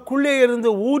நமக்குள்ளே இருந்து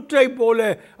ஊற்றை போல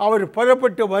அவர்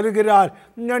புறப்பட்டு வருகிறார்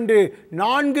என்று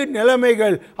 4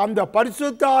 நிலைமைகள் அந்த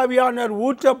பரிசுத்த ஆவியானவர்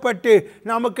ஊற்றப்பட்டு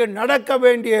நமக்கு நடக்க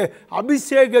வேண்டிய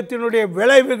அபிஷேகத்தினுடைய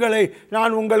விளைவுகளை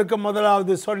நான் உங்களுக்கு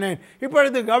முதலாவது சொன்னேன்.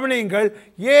 இப்பொழுது கவனியுங்கள்,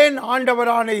 ஏன்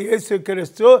ஆண்டவரான இயேசு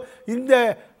கிறிஸ்து இந்த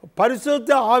பரிசுத்த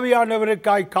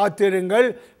ஆவியானவருக்காய் காத்திருங்கள்,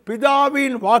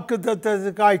 பிதாவின்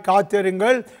வாக்குத்தத்தத்துக்காய்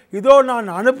காத்திருங்கள், இதோ நான்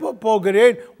அனுப்ப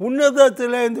போகிறேன்,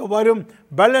 உன்னதத்திலிருந்து வரும்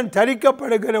பலன்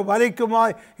தரிக்கப்படுகிற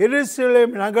வரைக்குமாய்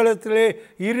எருசலேம் நகரத்திலே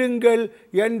இருங்கள்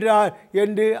என்றார்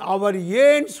என்று அவர்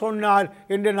ஏன் சொன்னார்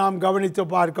என்று நாம் கவனித்து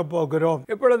பார்க்க போகிறோம்.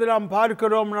 இப்பொழுது நாம்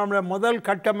பார்க்கிறோம், நம்முடைய முதல்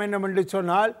கட்டம் என்னவென்று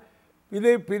சொன்னால்,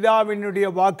 இது பிதாவினுடைய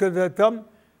வாக்குத்தத்தம்.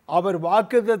 அவர்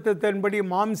வாக்குத்தத்தத்தின்படி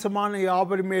மாம்சமான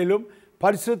யாவர் மேலும்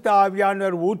பரிசுத்த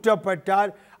ஆவியானவர்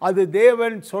ஊற்றப்பட்டார். அது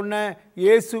தேவன் சொன்ன,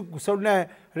 இயேசு சொன்ன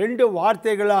 2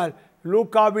 வார்த்தைகளால்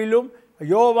லூக்காவிலும்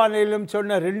யோவானிலும்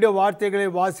சொன்ன 2 வார்த்தைகளை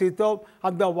வாசித்தோம்.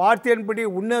 அந்த வார்த்தையின்படி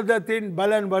உன்னதத்தின்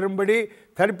பலன் வரும்படி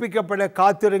கற்பிக்கப்பட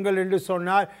காத்திருங்கள் என்று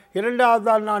சொன்னார்.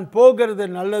 2வதால் நான் போகிறது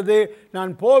நல்லது,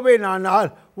 நான் போவேனானால்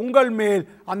உங்கள் மேல்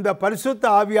அந்த பரிசுத்த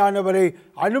ஆவியானவரை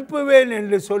அனுப்புவேன்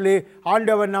என்று சொல்லி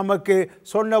ஆண்டவர் நமக்கு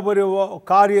சொன்ன ஒரு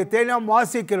காரியத்தை நாம்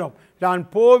வாசிக்கிறோம். நான்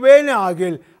போவேன்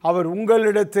ஆகில் அவர்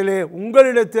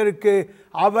உங்களிடத்திற்கு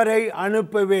அவரை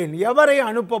அனுப்புவேன். எவரை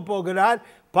அனுப்ப போகிறார்?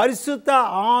 பரிசுத்த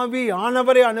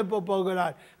ஆவியானவரை அனுப்ப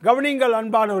போகிறார். கவனிங்கள்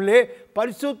அன்பானவர்களே,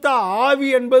 பரிசுத்த ஆவி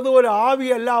என்பது ஒரு ஆவி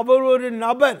அல்ல, அவர் ஒரு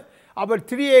நபர். அவர்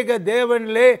திரியேக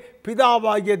தேவனிலே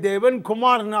பிதாவாகிய தேவன்,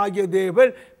 குமாரனாகிய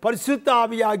தேவன், பரிசுத்த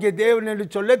ஆவியாகிய தேவன் என்று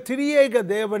சொல்ல திரியேக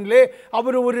தேவனிலே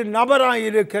அவர் ஒரு நபராக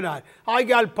இருக்கிறார்.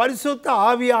 ஆகையால் பரிசுத்த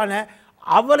ஆவியான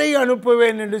அவரை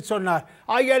அனுப்புவேன் என்று சொன்னார்.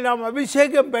 ஆகையால் நாம்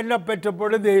அபிஷேகம் பண்ண பெற்ற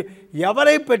பொழுது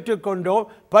எவரை பெற்றுக்கொண்டோம்?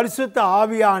 பரிசுத்த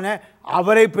ஆவியான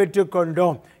அவரை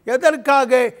பெற்றுக்கொண்டோம்.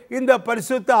 எதற்காக இந்த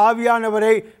பரிசுத்த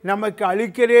ஆவியானவரை நமக்கு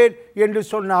அளிக்கிறேன் என்று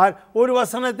சொன்னார்? ஒரு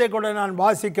வசனத்தை கூட நான்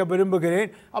வாசிக்க விரும்புகிறேன்.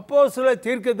 அப்போஸ்தலர்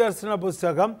தீர்க்கதரிசன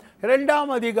புஸ்தகம்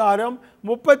 2ஆம் அதிகாரம்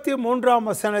 33ஆம்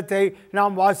வசனத்தை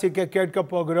நாம் வாசிக்க கேட்க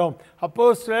போகிறோம்.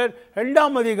 அப்போஸ்தலர்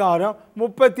 2ஆம் அதிகாரம்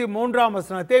 33ஆம்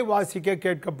வசனத்தை வாசிக்க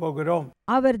கேட்க போகிறோம்.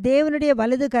 அவர் தேவனுடைய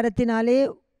வலது கரத்தினாலே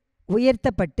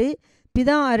உயர்த்தப்பட்டு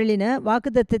பிதா அருளின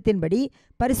வாக்குத்தத்தத்தின்படி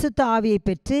பரிசுத்த ஆவியை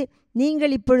பெற்று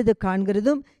நீங்கள் இப்பொழுது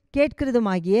காண்கிறதும்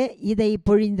கேட்கிறதுமாகிய இதை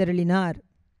பொழிந்தருளினார்.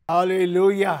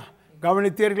 அல்லேலூயா.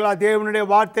 கவனித்தீர்களா? தேவனுடைய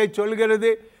வார்த்தை சொல்கிறது,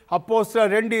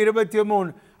 அப்போஸ்தலர் 2:23,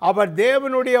 அவர்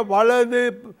தேவனுடைய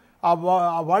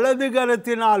வலது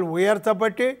கரத்தினால்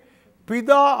உயர்த்தப்பட்டு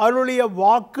பிதா அருளிய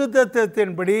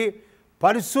வாக்குத்தத்தத்தின்படி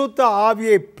பரிசுத்த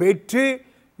ஆவியை பெற்று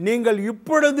நீங்கள்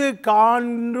இப்பொழுது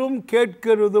காணும்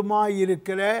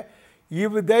கேட்கிறதுமாயிருக்கிற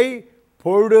இதை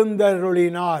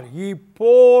பொழுந்தருளினார். He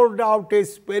poured out his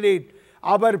spirit.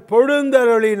 அவர்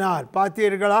பொழுந்தருளினார்.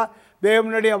 பார்த்தீர்களா?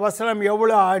 தேவனுடைய வசனம்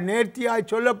எவ்வளவு நேர்த்தியாய்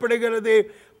சொல்லப்படுகிறது.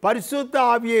 பரிசுத்த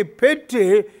ஆவியை பெற்று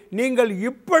நீங்கள்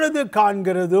இப்பொழுது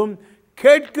காண்கிறதும்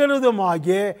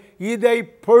கேட்கிறதுமாகிய இதை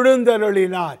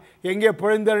பொழுந்தருளினார். எங்கே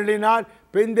பொழுந்தருளினார்?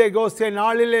 பெந்தெகோஸ்தே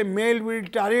நாளிலே மேல்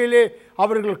வீட்டு அறையிலே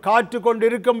அவர்கள் காத்து கொண்டு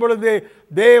இருக்கும் பொழுது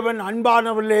தேவன்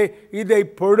அன்பானவர்களே இதை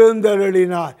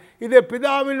பொழுந்தருளினார். இது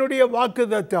பிதாவினுடைய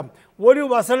வாக்குத்தத்தம். ஒரு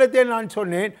வசனத்தை நான்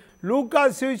சொன்னேன். லூக்கா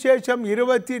சுவிசேஷம்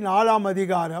 24ஆம்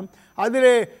அதிகாரம்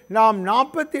அதிலே நாம்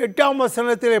 48ஆம்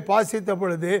வசனத்திலே வாசித்த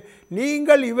பொழுது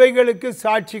நீங்கள் இவைகளுக்கு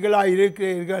சாட்சிகளாக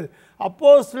இருக்கிறீர்கள்.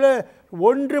 அப்போஸ்தலர்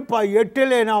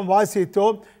 1:8 நாம்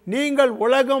வாசித்தோம். நீங்கள்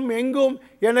உலகம் எங்கும்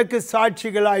எனக்கு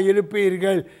சாட்சிகளாய்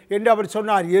இருப்பீர்கள் என்று அவர்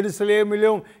சொன்னார்.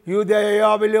 எருசலேமிலும்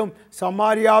யூதேயாவிலும்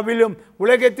சமாரியாவிலும்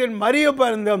உலகத்தின் மரிய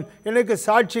பர்யந்தம் எனக்கு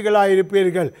சாட்சிகளாய்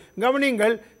இருப்பீர்கள்.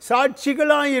 கவனிங்கள்,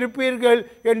 சாட்சிகளாய் இருப்பீர்கள்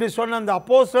என்று சொன்ன அந்த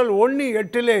அப்போஸ்தலர்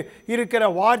 1:8 இருக்கிற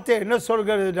வார்த்தை என்ன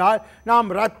சொல்கிறதுனால், நாம்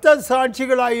இரத்த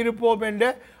சாட்சிகளாய் இருப்போம்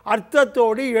என்ற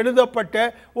அர்த்தத்தோடு எழுதப்பட்ட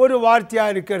ஒரு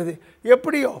வார்த்தையாக இருக்கிறது.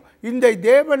 எப்படியோ இந்த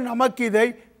தேவன் நமக்கு இதை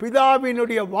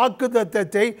பிதாவினுடைய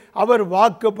வாக்குத்தத்தத்தை அவர்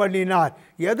வாக்கு பண்ணினார்.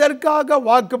 எதற்காக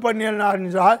வாக்கு பண்ணினார்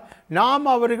என்றால், நாம்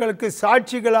அவர்களுக்கு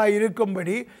சாட்சிகளாக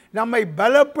இருக்கும்படி நம்மை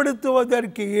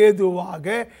பலப்படுத்துவதற்கு ஏதுவாக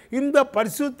இந்த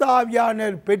பரிசுத்த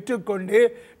ஆவியானவர் பெற்றுக்கொண்டு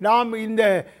நாம் இந்த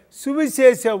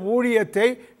சுவிசேஷ ஊழியத்தை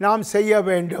நாம் செய்ய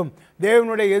வேண்டும்.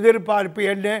 தேவனுடைய எதிர்பார்ப்பு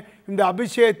என்ன? இந்த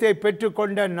அபிஷேகத்தை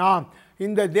பெற்றுக்கொண்ட நாம்,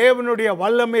 இந்த தேவனுடைய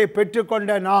வல்லமையை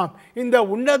பெற்றுக்கொண்ட நாம், இந்த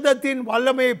உன்னதத்தின்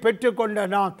வல்லமையை பெற்றுக்கொண்ட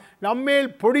நாம், நம்மேல்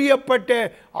பொழியப்பட்ட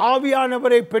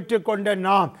ஆவியானவரை பெற்றுக்கொண்ட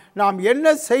நாம்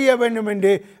என்ன செய்ய வேண்டும்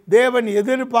என்று தேவன்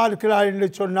எதிர்பார்க்கிறார் என்று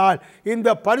சொன்னால், இந்த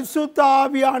பரிசுத்த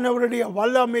ஆவியானவருடைய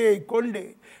வல்லமையை கொண்டு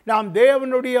நாம்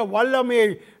தேவனுடைய வல்லமையை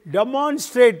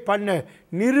டெமான்ஸ்ட்ரேட் பண்ண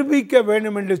நிரூபிக்க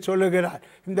வேண்டும் என்று சொல்லுகிறார்.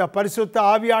 இந்த பரிசுத்த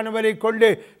ஆவியானவரை கொண்டு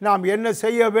நாம் என்ன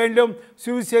செய்ய வேண்டும்?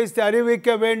 சுவிசேஷத்தை அறிவிக்க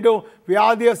வேண்டும்,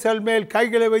 வியாதியஸ்தர் மேல்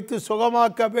கைகளை வைத்து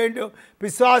சுகமாக்க வேண்டும்,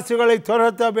 பிசாசுகளை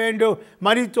துரத்த வேண்டும்,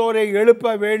 மரித்தோரை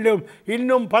எழுப்ப வேண்டும்,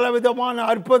 இன்னும் பலவிதமான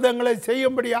அற்புதங்களை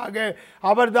செய்யும்படியாக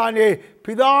அவர்தானே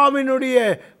பிதாவினுடைய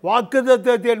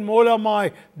வாக்குத்தத்தத்தின்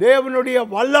மூலமாய் தேவனுடைய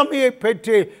வல்லமையை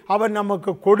பெற்று அவர்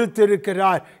நமக்கு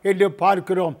கொடுத்திருக்கிறார் என்று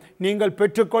பார்க்கிறோம். நீங்கள்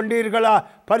பெற்றுக்கொண்டீர்களா?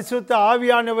 பரிசுத்த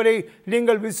ஆவியானவரை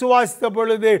நீங்கள் விசுவாசித்த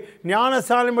பொழுது,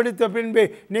 ஞானஸ்நானம் எடுத்த பின்பு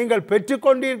நீங்கள்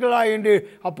பெற்றுக்கொண்டீர்களா என்று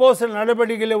அப்போஸ்தலர்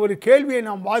நடவடிக்கையில் ஒரு கேள்வியை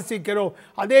நாம் வாசிக்கிறோம்.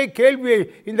 அதே கேள்வியை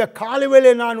இந்த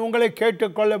காலைவேளை நான் உங்களை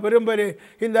கேட்டுக்கொள்ள விரும்புகிறேன்.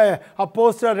 இந்த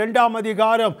அப்போஸ்தலர் 2ஆம்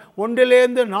அதிகாரம்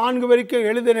 1-4 வரைக்கும்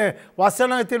எழுதின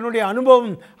வசனத்தினுடைய அனுபவம்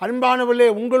அன்பானவர்களே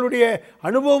உங்களுடைய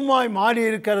அனுபவமாய் மாறி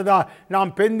இருக்கிறதா?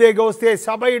 நாம் பெந்தெகோஸ்தே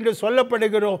சபை என்று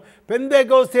சொல்லப்படுகிறோம்.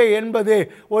 பெந்தெகோஸ்தே என்பது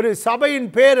ஒரு சபையின்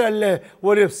பேர் அல்ல,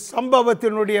 ஒரு ஒரு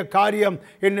சம்பவத்தினுடைய காரியம்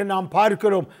என்று நாம்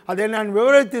பார்க்கிறோம். அதை நான்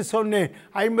விவரித்து சொன்னேன்.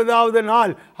 50வது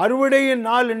நாள் அறுவடையின்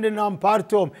நாள் என்று நாம்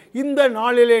பார்த்தோம். இந்த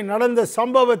நாளிலே நடந்த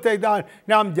சம்பவத்தை தான்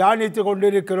நாம் தியானித்து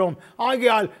கொண்டிருக்கிறோம்.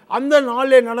 ஆகையால் அந்த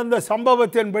நாளிலே நடந்த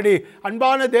சம்பவத்தின்படி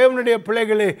அன்பான தேவனுடைய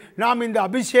பிள்ளைகளே, நாம் இந்த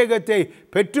அபிஷேகத்தை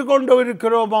பெற்றுக்கொண்டு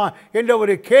இருக்கிறோமா என்ற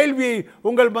ஒரு கேள்வியை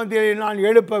உங்கள் மத்தியிலே நான்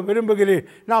எழுப்ப விரும்புகிறேன்.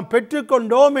 நாம்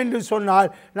பெற்றுக்கொண்டோம் என்று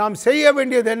சொன்னால் நாம் செய்ய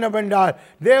வேண்டியது என்னவென்றால்,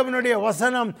 தேவனுடைய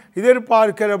வசனம்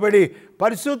எதிர்பார்க்கிறபடி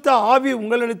பரிசுத்த ஆவி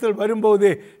உங்களிடத்தில் வரும்போது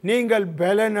நீங்கள்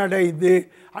பலனடைந்து,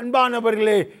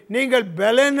 அன்பானவர்களே, நீங்கள்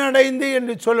பலனடைந்து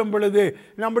என்று சொல்லும் பொழுது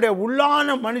நம்முடைய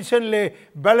உள்ளான மனுஷனிலே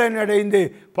பலனடைந்து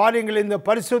பாருங்கள். இந்த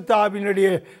பரிசுத்த ஆவியினுடைய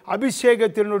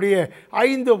அபிஷேகத்தினுடைய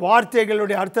 5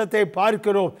 வார்த்தைகளுடைய அர்த்தத்தை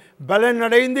பார்க்கிறோம்.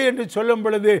 பலனடைந்து என்று சொல்லும்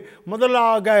பொழுது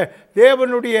முதலாக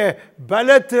தேவனுடைய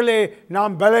பலத்திலே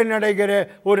நாம் பலனடைகிற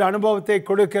ஒரு அனுபவத்தை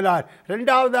கொடுக்கிறார்.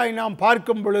 இரண்டாவதாய் நாம்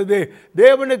பார்க்கும் பொழுது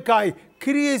தேவனுக்காய்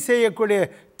கிரியை செய்யக்கூடிய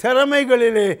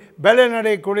திறமைகளிலே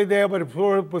பலனடையக்கூடிய தேவர்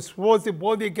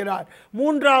போதிக்கிறார்.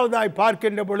 மூன்றாவதாய்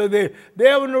பார்க்கின்ற பொழுது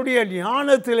தேவனுடைய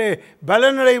ஞானத்திலே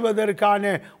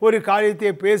பலனடைவதற்கான ஒரு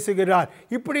காரியத்தை பேசுகிறார்.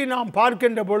 இப்படி நாம்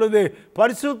பார்க்கின்ற பொழுது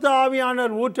பரிசுத்த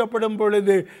ஆவியானவர் ஊற்றப்படும்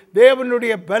பொழுது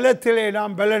தேவனுடைய பலத்திலே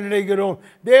நாம் பலனடைகிறோம்,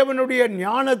 தேவனுடைய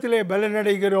ஞானத்திலே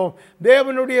பலனடைகிறோம்,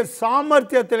 தேவனுடைய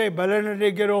சாமர்த்தியத்திலே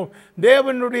பலனடைகிறோம்,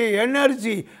 தேவனுடைய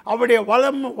எனர்ஜி, அவருடைய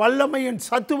வல்லமையின்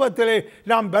சத்துவத்திலே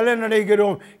நாம்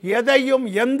பலனடைகிறோம். எதையும்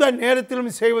எந்த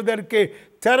நேரத்திலும் செய்வதற்கு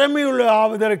திறமையுள்ள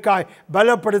ஆவதற்காய்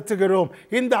பலப்படுத்துகிறோம்.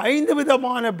 இந்த 5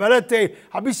 விதமான பலத்தை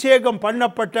அபிஷேகம்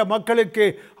பண்ணப்பட்ட மக்களுக்கு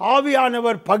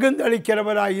ஆவியானவர்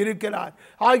பகிர்ந்தளிக்கிறவராய் இருக்கிறார்.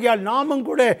 ஆகையால் நாமும்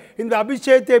கூட இந்த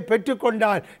அபிஷேகத்தை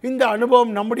பெற்றுக்கொண்டால் இந்த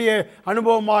அனுபவம் நம்முடைய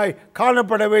அனுபவமாய்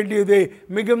காணப்பட வேண்டியது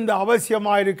மிகுந்த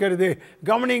அவசியமாக இருக்கிறது.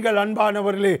 கவனிங்கள்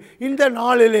அன்பானவர்களே, இந்த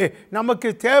நாளிலே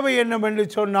நமக்கு தேவை என்னவென்று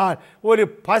சொன்னால் ஒரு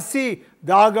பசி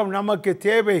தாகம் நமக்கு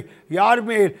தேவை. யார்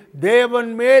மேல்? தேவன்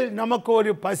மேல் நமக்கு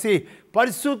ஒரு பசி,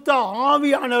 பரிசுத்த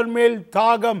ஆவியானவர் மேல்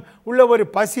தாகம் உள்ள ஒரு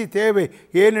பசி தேவை.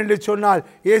 ஏனென்று சொன்னால்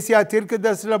ஏசியா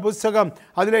தீர்க்கதரிசன புஸ்தகம்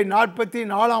அதிலே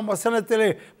 44ஆம் வசனத்திலே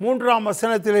 3ஆம்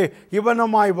வசனத்திலே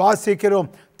இவனமாய்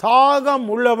வாசிக்கிறோம். தாகம்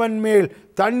உள்ளவன் மேல்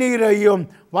தண்ணீரையும்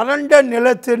வறண்ட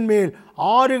நிலத்தின் மேல்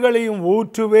ஆறுகளையும்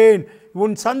ஊற்றுவேன்,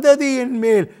 உன் சந்ததியின்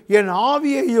மேல் என்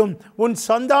ஆவியையும் உன்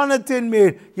சந்தானத்தின்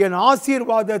மேல் என்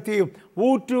ஆசீர்வாதத்தையும்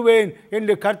ஊற்றுவேன்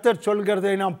என்று கர்த்தர்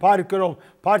சொல்கிறதை நாம் பார்க்கிறோம்.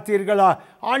 பார்த்தீர்களா?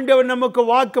 ஆண்டவர் நமக்கு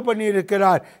வாக்கு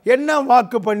பண்ணியிருக்கிறார். என்ன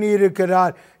வாக்கு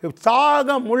பண்ணியிருக்கிறார்?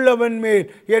 தாகம் உள்ளவன் மேல்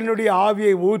என்னுடைய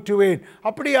ஆவியை ஊற்றுவேன்.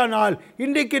 அப்படியானால்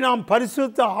இன்றைக்கு நாம்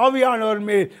பரிசுத்த ஆவியானவர்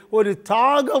மேல் ஒரு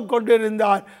தாகம்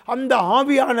கொண்டிருந்தால் அந்த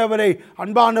ஆவியானவரை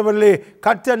அன்பானவர்களே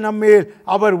கர்த்தர் நம்மேல்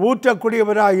அவர்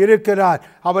ஊற்றக்கூடியவராய் இருக்கிறார்.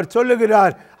 அவர்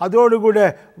சொல்லுகிறார், அதோடு கூட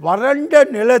வறண்ட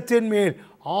நிலத்தின் மேல்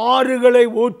ஆறுகளை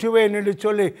ஊற்றுவேன் என்று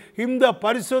சொல்லி இந்த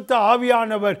பரிசுத்த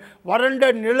ஆவியானவர் வறண்ட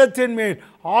நிலத்தின் மேல்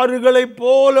ஆறுகளைப்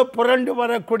போல புரண்டு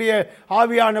வரக்கூடிய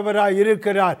ஆவியானவராய்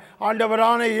இருக்கிறார்.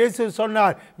 ஆண்டவரான இயேசு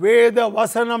சொன்னார், வேத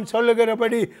வசனம்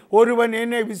சொல்லுகிறபடி ஒருவன்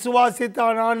என்னை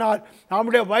விசுவாசித்தானால்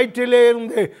நம்முடைய வயிற்றிலே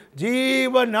இருந்து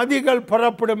ஜீவ நதிகள்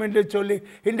புறப்படும் என்று சொல்லி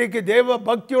இன்றைக்கு தேவ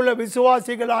பக்தியுள்ள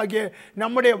விசுவாசிகளாகிய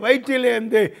நம்முடைய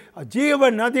வயிற்றிலிருந்து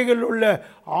ஜீவ நதிகள் உள்ள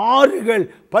ஆறுகள்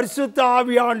பரிசுத்த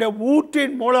ஆவியாண்ட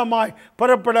ஊற்றின் மூலமாய்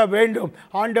புறப்பட வேண்டும்.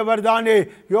 ஆண்டவர் தானே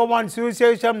யோவான்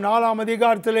சுவிசேஷம் 4ஆம்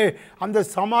அதிகாரத்திலே அந்த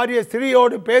சமாரிய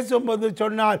ஸ்திரீயோடு பேசும்போது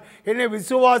சொன்னார், என்னை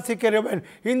விசுவாசிக்கிறவன்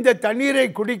இந்த தண்ணீரை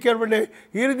குடிக்கிறவனே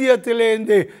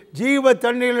இருதயத்திலிருந்து ஜீவ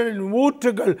தண்ணீரின்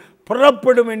ஊற்றுகள்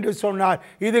புறப்படும் என்று சொன்னார்.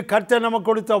 இது கர்த்தர் நமக்கு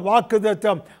கொடுத்த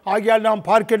வாக்குத்தத்தம். ஆகையால் நாம்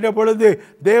பார்க்கின்ற பொழுது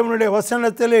தேவனுடைய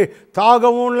வசனத்திலே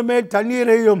தாகமுள்ள மேல்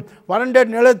தண்ணீரையும் வறண்ட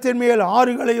நிலத்தின் மேல்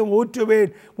ஆறுகளையும்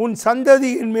ஊற்றுவேன், உன்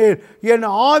சந்ததியின் மேல் என்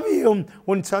ஆவியும்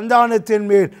உன் சந்தானத்தின்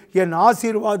மேல் என்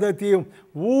ஆசீர்வாதத்தையும்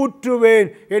ஊற்றுவேன்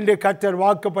என்று கர்த்தர்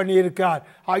வாக்கு பண்ணியிருக்கிறார்.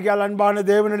 ஆகையால் அன்பான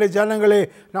தேவனுடைய ஜனங்களே,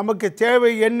 நமக்கு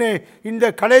தேவை என்ன? இந்த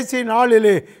கடைசி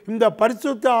நாளிலே இந்த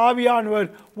பரிசுத்த ஆவியானவர்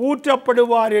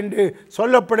ஊற்றப்படுவார் என்று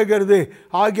சொல்லப்படுகிறது.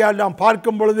 ஆகையால் நாம்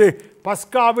பார்க்கும் பொழுது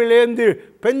பஸ்காவிலேருந்து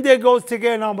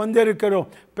பெந்தெகோஸ்துக்கே நாம் வந்திருக்கிறோம்.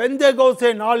 பெந்தெகோஸ்தே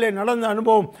நாளில் நடந்த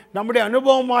அனுபவம் நம்முடைய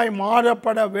அனுபவமாய்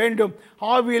மாறப்பட வேண்டும்.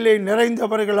 ஆவியிலே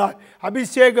நிறைந்தவர்களாய்,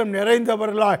 அபிஷேகம்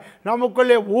நிறைந்தவர்களாய்,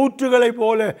 நமக்குள்ளே ஊற்றுகளைப்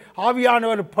போல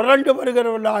ஆவியானவர் புரண்டு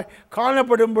வருகிறவர்களாய்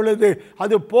காணப்படும் பொழுது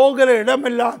அது போகிற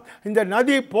இடமெல்லாம், இந்த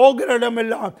நதி போகிற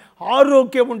இடமெல்லாம்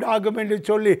ஆரோக்கியம் உண்டாகும் என்று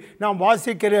சொல்லி நாம்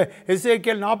வாசிக்கிற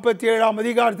எசேக்கியேல் 47ஆம்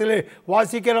அதிகாரத்திலே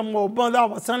வாசிக்கிற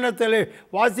 9ஆம் வசனத்திலே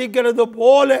வாசிக்கிறது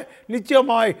போல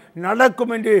நிச்சயமாய்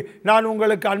நடக்கும் என்று நான்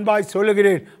உங்களுக்கு அன்பாய்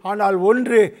சொல்லுகிறேன். ஆனால்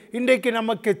ஒன்று, இன்றைக்கு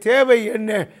நமக்கு தேவை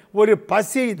என்ன? ஒரு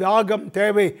பசி தாகம்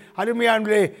தேவை.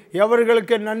 அருமையானவர்களே,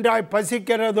 எவர்களுக்கு நன்றாய்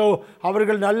பசிக்கிறதோ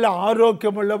அவர்கள் நல்ல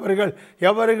ஆரோக்கியம் உள்ளவர்கள்.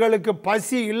 எவர்களுக்கு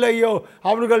பசி இல்லையோ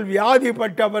அவர்கள்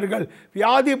வியாதிப்பட்டவர்கள்.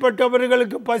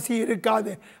 வியாதிப்பட்டவர்களுக்கு பசி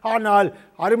இருக்காது. ஆனால்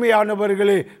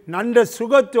அருமையானவர்களே, நல்ல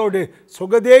சுகத்தோடு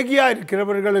சுகதேகியாக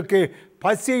இருக்கிறவர்களுக்கு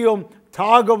பசியும்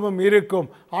தாகமும் இருக்கும்.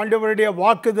 ஆண்டவருடைய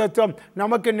வாக்குத்தத்தம்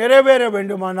நமக்கு நிறைவேற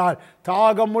வேண்டுமானால்,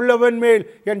 தாகம் உள்ளவன் மேல்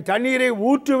என் தண்ணீரை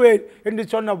ஊற்றுவேன் என்று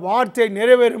சொன்ன வார்த்தை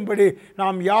நிறைவேறும்படி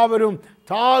நாம் யாவரும்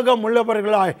தாகம்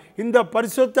உள்ளவர்களாய் இந்த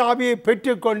பரிசுத்த ஆவியை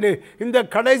பெற்றுக்கொண்டு இந்த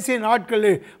கடைசி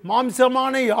நாட்களில்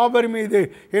மாம்சமான யாவர் மீது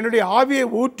என்னுடைய ஆவியை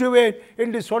ஊற்றுவேன்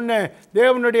என்று சொன்ன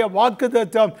தேவனுடைய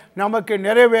வாக்குத்தத்தம் நமக்கு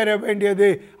நிறைவேற வேண்டியது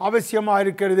அவசியமாக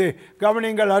இருக்கிறது.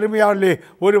 கவனிங்கள் அருமையானே,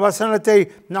 ஒரு வசனத்தை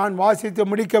நான் வாசித்து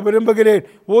முடிக்க விரும்புகிறேன்.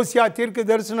 ஓசியா தீர்க்க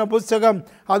தரிசன புஸ்தகம்,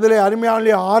 அதில்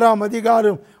அருமையானே 6ஆம்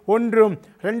அதிகாரம்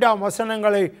 1-2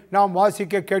 வசனங்களை நாம்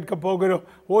வாசிக்க கேட்க போகிறோம்.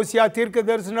 ஓசியா தீர்க்க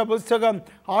தரிசன புஸ்தகம்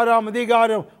 6ஆம்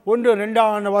அதிகாரம்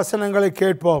 1-2 வசனங்களை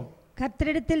கேட்போம்.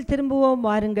 கர்த்தரிடத்தில் திரும்புவோம்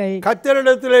வாருங்கள்.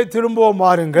 கர்த்தரிடத்திலே திரும்புவோம்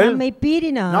வாருங்கள். நம்மை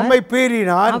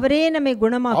பீறினார் அவரே நம்மை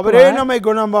குணமாக்குவார். நம்மை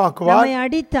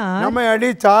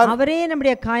அடித்தார் அவரே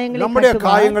நம்முடைய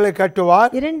காயங்களை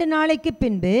கட்டுவார். 2 நாளைக்கு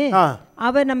பின்பு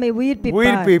அவர் நம்மை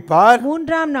உயிர்ப்பிப்பார்.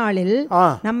 3ஆம் நாளில்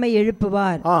நம்மை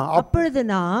எழுப்புவார். அப்பொழுது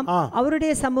நாம்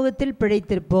அவருடைய சமூகத்தில்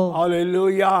பிழைத்திருப்போம்.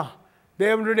 அல்லேலூயா.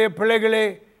 தேவனுடைய பிள்ளைகளே,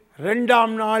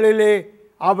 2ஆம் நாளிலே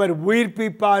அவர்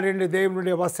உயிர்ப்பிப்பார் என்று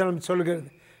தேவனுடைய வசனம் சொல்கிறது.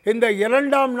 இந்த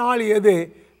 2ஆம் நாள் எது?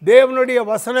 தேவனுடைய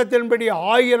வசனத்தின்படி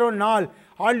 1000 நாள்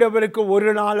ஆண்டவருக்கு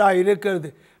ஒரு நாளாக இருக்கிறது.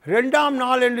 2ஆம்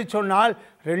நாள் என்று சொன்னால்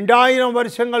 2000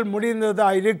 வருஷங்கள்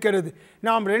முடிந்ததாக இருக்கிறது.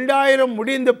 நாம் 2000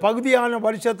 முடிந்த பகுதியான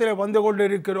வருஷத்தில் வந்து கொண்டு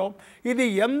இருக்கிறோம். இது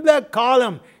எந்த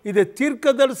காலம்? இது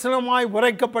தீர்க்க தரிசனமாய்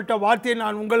உரைக்கப்பட்ட வார்த்தையை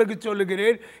நான் உங்களுக்கு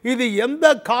சொல்லுகிறேன். இது எந்த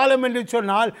காலம் என்று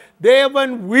சொன்னால்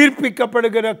தேவன்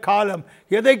உயிர்ப்பிக்கப்படுகிற காலம்.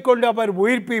 எதை கொண்டு அவர்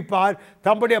உயிர்ப்பிப்பார்?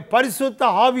 தம்முடைய பரிசுத்த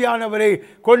ஆவியானவரை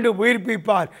கொண்டு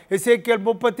உயிர்ப்பிப்பார். எசேக்கியேல்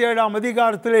 37ஆம்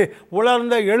அதிகாரத்திலே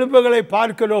உலர்ந்த எலும்புகளை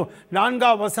பார்க்கிறோம்.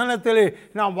 4ஆம் வசனத்திலே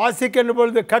நாம் வாசிக்கின்ற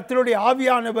பொழுது கர்த்தருடைய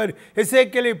ஆவியானவர்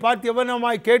எசேக்கியேலை பார்த்து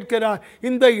எவனமாய் கேட்கிறார்,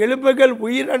 இந்த எலும்புகள்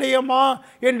உயிரடையுமா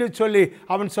என்று சொல்லி.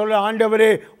 அவன் சொல்ல,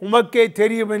 ஆண்டவரே உமக்கே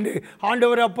தெரியும் என்று.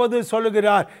 ஆண்டவர் அப்போது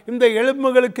சொல்லுகிறார், இந்த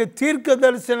எலும்புகளுக்கு தீர்க்க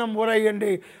தரிசனம் உரை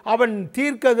என்று. அவன்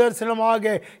தீர்க்க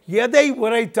தரிசனமாக எதை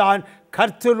உரைத்தான்?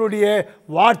 கர்த்தருடைய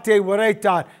வார்த்தை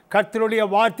உரைத்தார். கர்த்தருடைய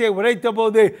வார்த்தையை உரைத்த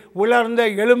போது உலர்ந்த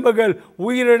எலும்புகள்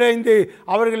உயிரிழந்து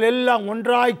அவர்கள் எல்லாம்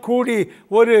ஒன்றாய் கூடி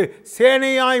ஒரு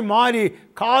சேனையாய் மாறி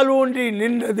காலூன்றி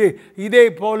நின்றது. இதே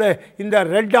போல இந்த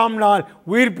 2ஆம் நாள்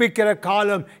உயிர்ப்பிக்கிற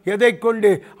காலம். எதை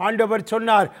கொண்டு? ஆண்டவர்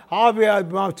சொன்னார்,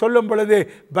 சொல்லும் பொழுது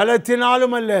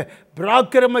பலத்தினாலும் அல்ல,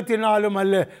 பராக்கிரமத்தினாலும்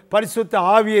அல்ல, பரிசுத்த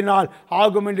ஆவியினால்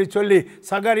ஆகும் என்று சொல்லி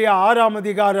சகரியா 6ஆம்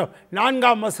அதிகாரம்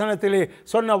 4ஆம் வசனத்திலே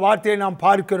சொன்ன வார்த்தையை நாம்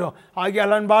பார்க்கிறோம். ஆகிய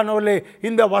அன்பானவர்களே,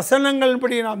 இந்த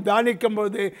வசனங்களின்படி நாம் தியானிக்கும்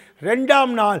போது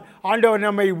 2ஆம் நாள் ஆண்டவர்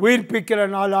நம்மை உயிர்ப்பிக்கிற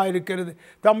நாளாக இருக்கிறது.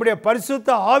 தம்முடைய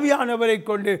பரிசுத்த ஆவியானவரை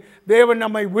கொண்டு தேவன்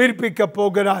நம்மை உயிர்ப்பிக்க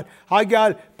போகிறார்.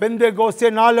 ஆகியால் பெந்தெகோஸ்தே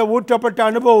நாளில் ஊற்றப்பட்ட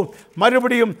அனுபவம்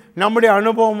மறுபடியும் நம்முடைய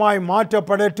அனுபவமாய்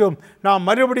மாற்றப்படட்டும். நாம்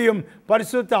மறுபடியும்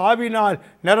பரிசுத்த ஆவியினால்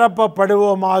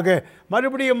நிரப்பப்படுவோமாக.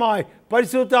 மறுபடியுமாய்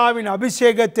பரிசுத்த ஆவியின்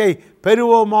அபிஷேகத்தை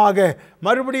பெறுவோமாக.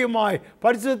 மறுபடியுமாய்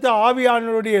பரிசுத்த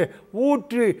ஆவியானவருடைய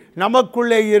ஊற்று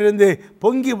நமக்குள்ளே இருந்து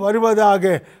பொங்கி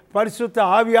வருவதாக. பரிசுத்த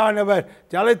ஆவியானவர்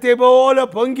ஜலத்தை போல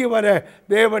பொங்கி வர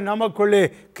தேவன் நமக்குள்ளே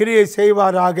கிரியை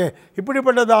செய்வாராக.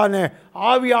 இப்படிப்பட்டதான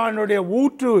ஆவியானுடைய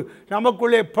ஊற்று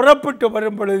நமக்குள்ளே புறப்பட்டு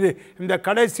வரும் பொழுது இந்த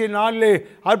கடைசி நாளிலே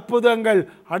அற்புதங்கள்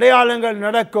அடையாளங்கள்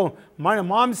நடக்கும்.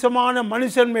 மாம்சமான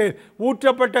மனுஷன் மேல்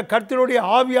ஊற்றப்பட்ட கர்த்தருடைய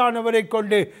ஆவியானவரை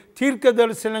கொண்டு தீர்க்க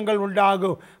தரிசனங்கள்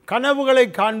உண்டாகும். கனவுகளை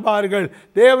காண்பார்கள்.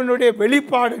 தேவனுடைய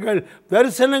வெளிப்பாடுகள்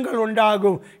தரிசனங்கள்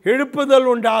உண்டாகும். எழுப்புதல்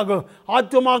உண்டாகும்.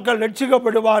 ஆத்துமாக்கள்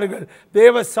ரட்சிக்கப்படுவார்கள்.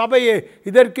 தேவ சபையே,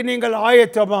 இதற்கு நீங்கள்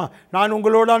ஆயத்தமா? நான்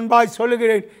உங்களோடு அன்பாய்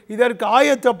சொல்லுகிறேன், இதற்கு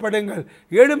ஆயத்தப்படுங்கள்,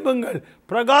 எழும்புங்கள்,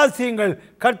 பிரகாசியுங்கள்.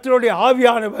 கர்த்தருடைய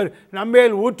ஆவியானவர்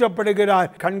நம்மேல்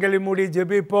ஊற்றப்படுகிறார். கண்களை மூடி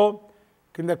ஜெபிப்போம்.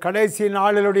 இந்த கடைசி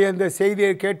நாளிலுடைய இந்த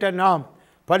செய்தியை கேட்ட நாம்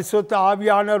பரிசுத்த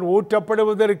ஆவியானவர்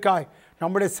ஊற்றப்படுவதற்காய்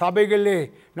நம்முடைய சபைகளிலே,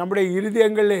 நம்முடைய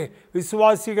இருதயங்களிலே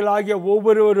விசுவாசிகளாகிய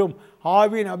ஒவ்வொருவரும்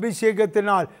ஆவின்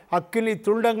அபிஷேகத்தினால் அக்கினி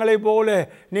துண்டங்களை போல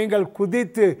நீங்கள்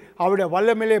குதித்து அவருடைய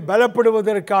வல்லமையிலே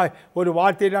பலப்படுவதற்காய் ஒரு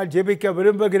வார்த்தையை நான் ஜெபிக்க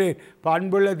விரும்புகிறேன்.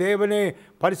 அன்புள்ள தேவனே,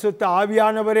 பரிசுத்த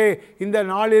ஆவியானவரே, இந்த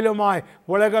நாளிலுமாய்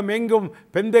உலகம் எங்கும்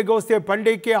பெந்தெகோஸ்தே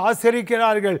பண்டிகையை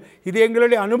ஆசரிக்கிறார்கள். இது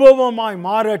எங்களுடைய அனுபவமாய்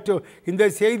மாறட்டும். இந்த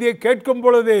செய்தியை கேட்கும்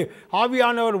பொழுது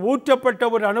ஆவியானவர்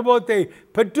ஊற்றப்பட்ட ஒரு அனுபவத்தை,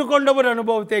 பெற்றுக்கொண்ட ஒரு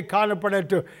அனுபவத்தை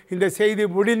காணப்படட்டும். இந்த செய்தி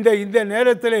முடிந்த இந்த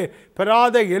நேரத்தில்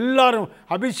பெறாத எல்லாரும்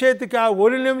அபிஷேகத்துக்காக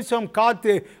ஒரு நிமிஷம்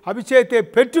காத்து அபிஷேகத்தை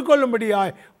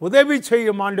பெற்றுக்கொள்ளும்படியாய் உதவி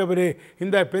செய்யும் ஆண்டவரே.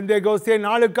 இந்த பெந்தெகோஸ்தே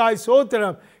நாளுக்காய்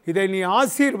ஸ்தோத்திரம். இதை நீ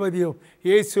ஆசீர்வதியும்.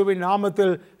 இயேசுவின்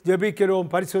நாமத்தில்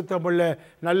ஜெபிக்கிறோம் பரிசுத்தமுள்ள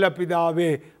நல்ல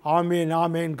பிதாவே. ஆமேன்,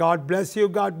 ஆமேன். God bless you,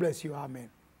 God bless you. ஆமேன்.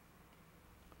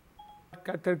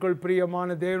 கர்த்தருக்குள்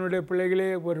பிரியமான தேவனுடைய பிள்ளைகளே,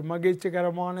 ஒரு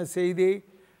மகிழ்ச்சிகரமான செய்தி.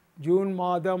 ஜூன்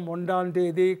மாதம் 1ஆம்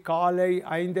தேதி காலை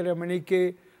 5:30 மணிக்கு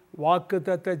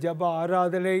வாக்குத்தத்த ஜப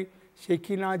ஆராதனை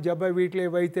ஷெக்கினா ஜப வீட்டிலே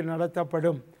வைத்து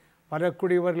நடத்தப்படும்.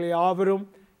 வரக்கூடியவர்கள் யாவரும்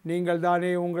நீங்கள்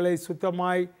தானே உங்களை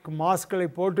சுத்தமாய் மாஸ்களை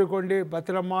போட்டுக்கொண்டு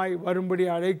பத்திரமாய் வரும்படி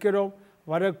அழைக்கிறோம்.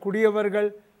 வரக்கூடியவர்கள்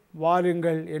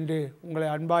வாருங்கள் என்று உங்களை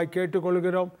அன்பாய்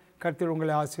கேட்டுக்கொள்கிறோம். கர்த்தர்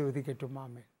உங்களை ஆசீர்வதிக்கட்டும்.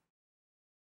 ஆமென்.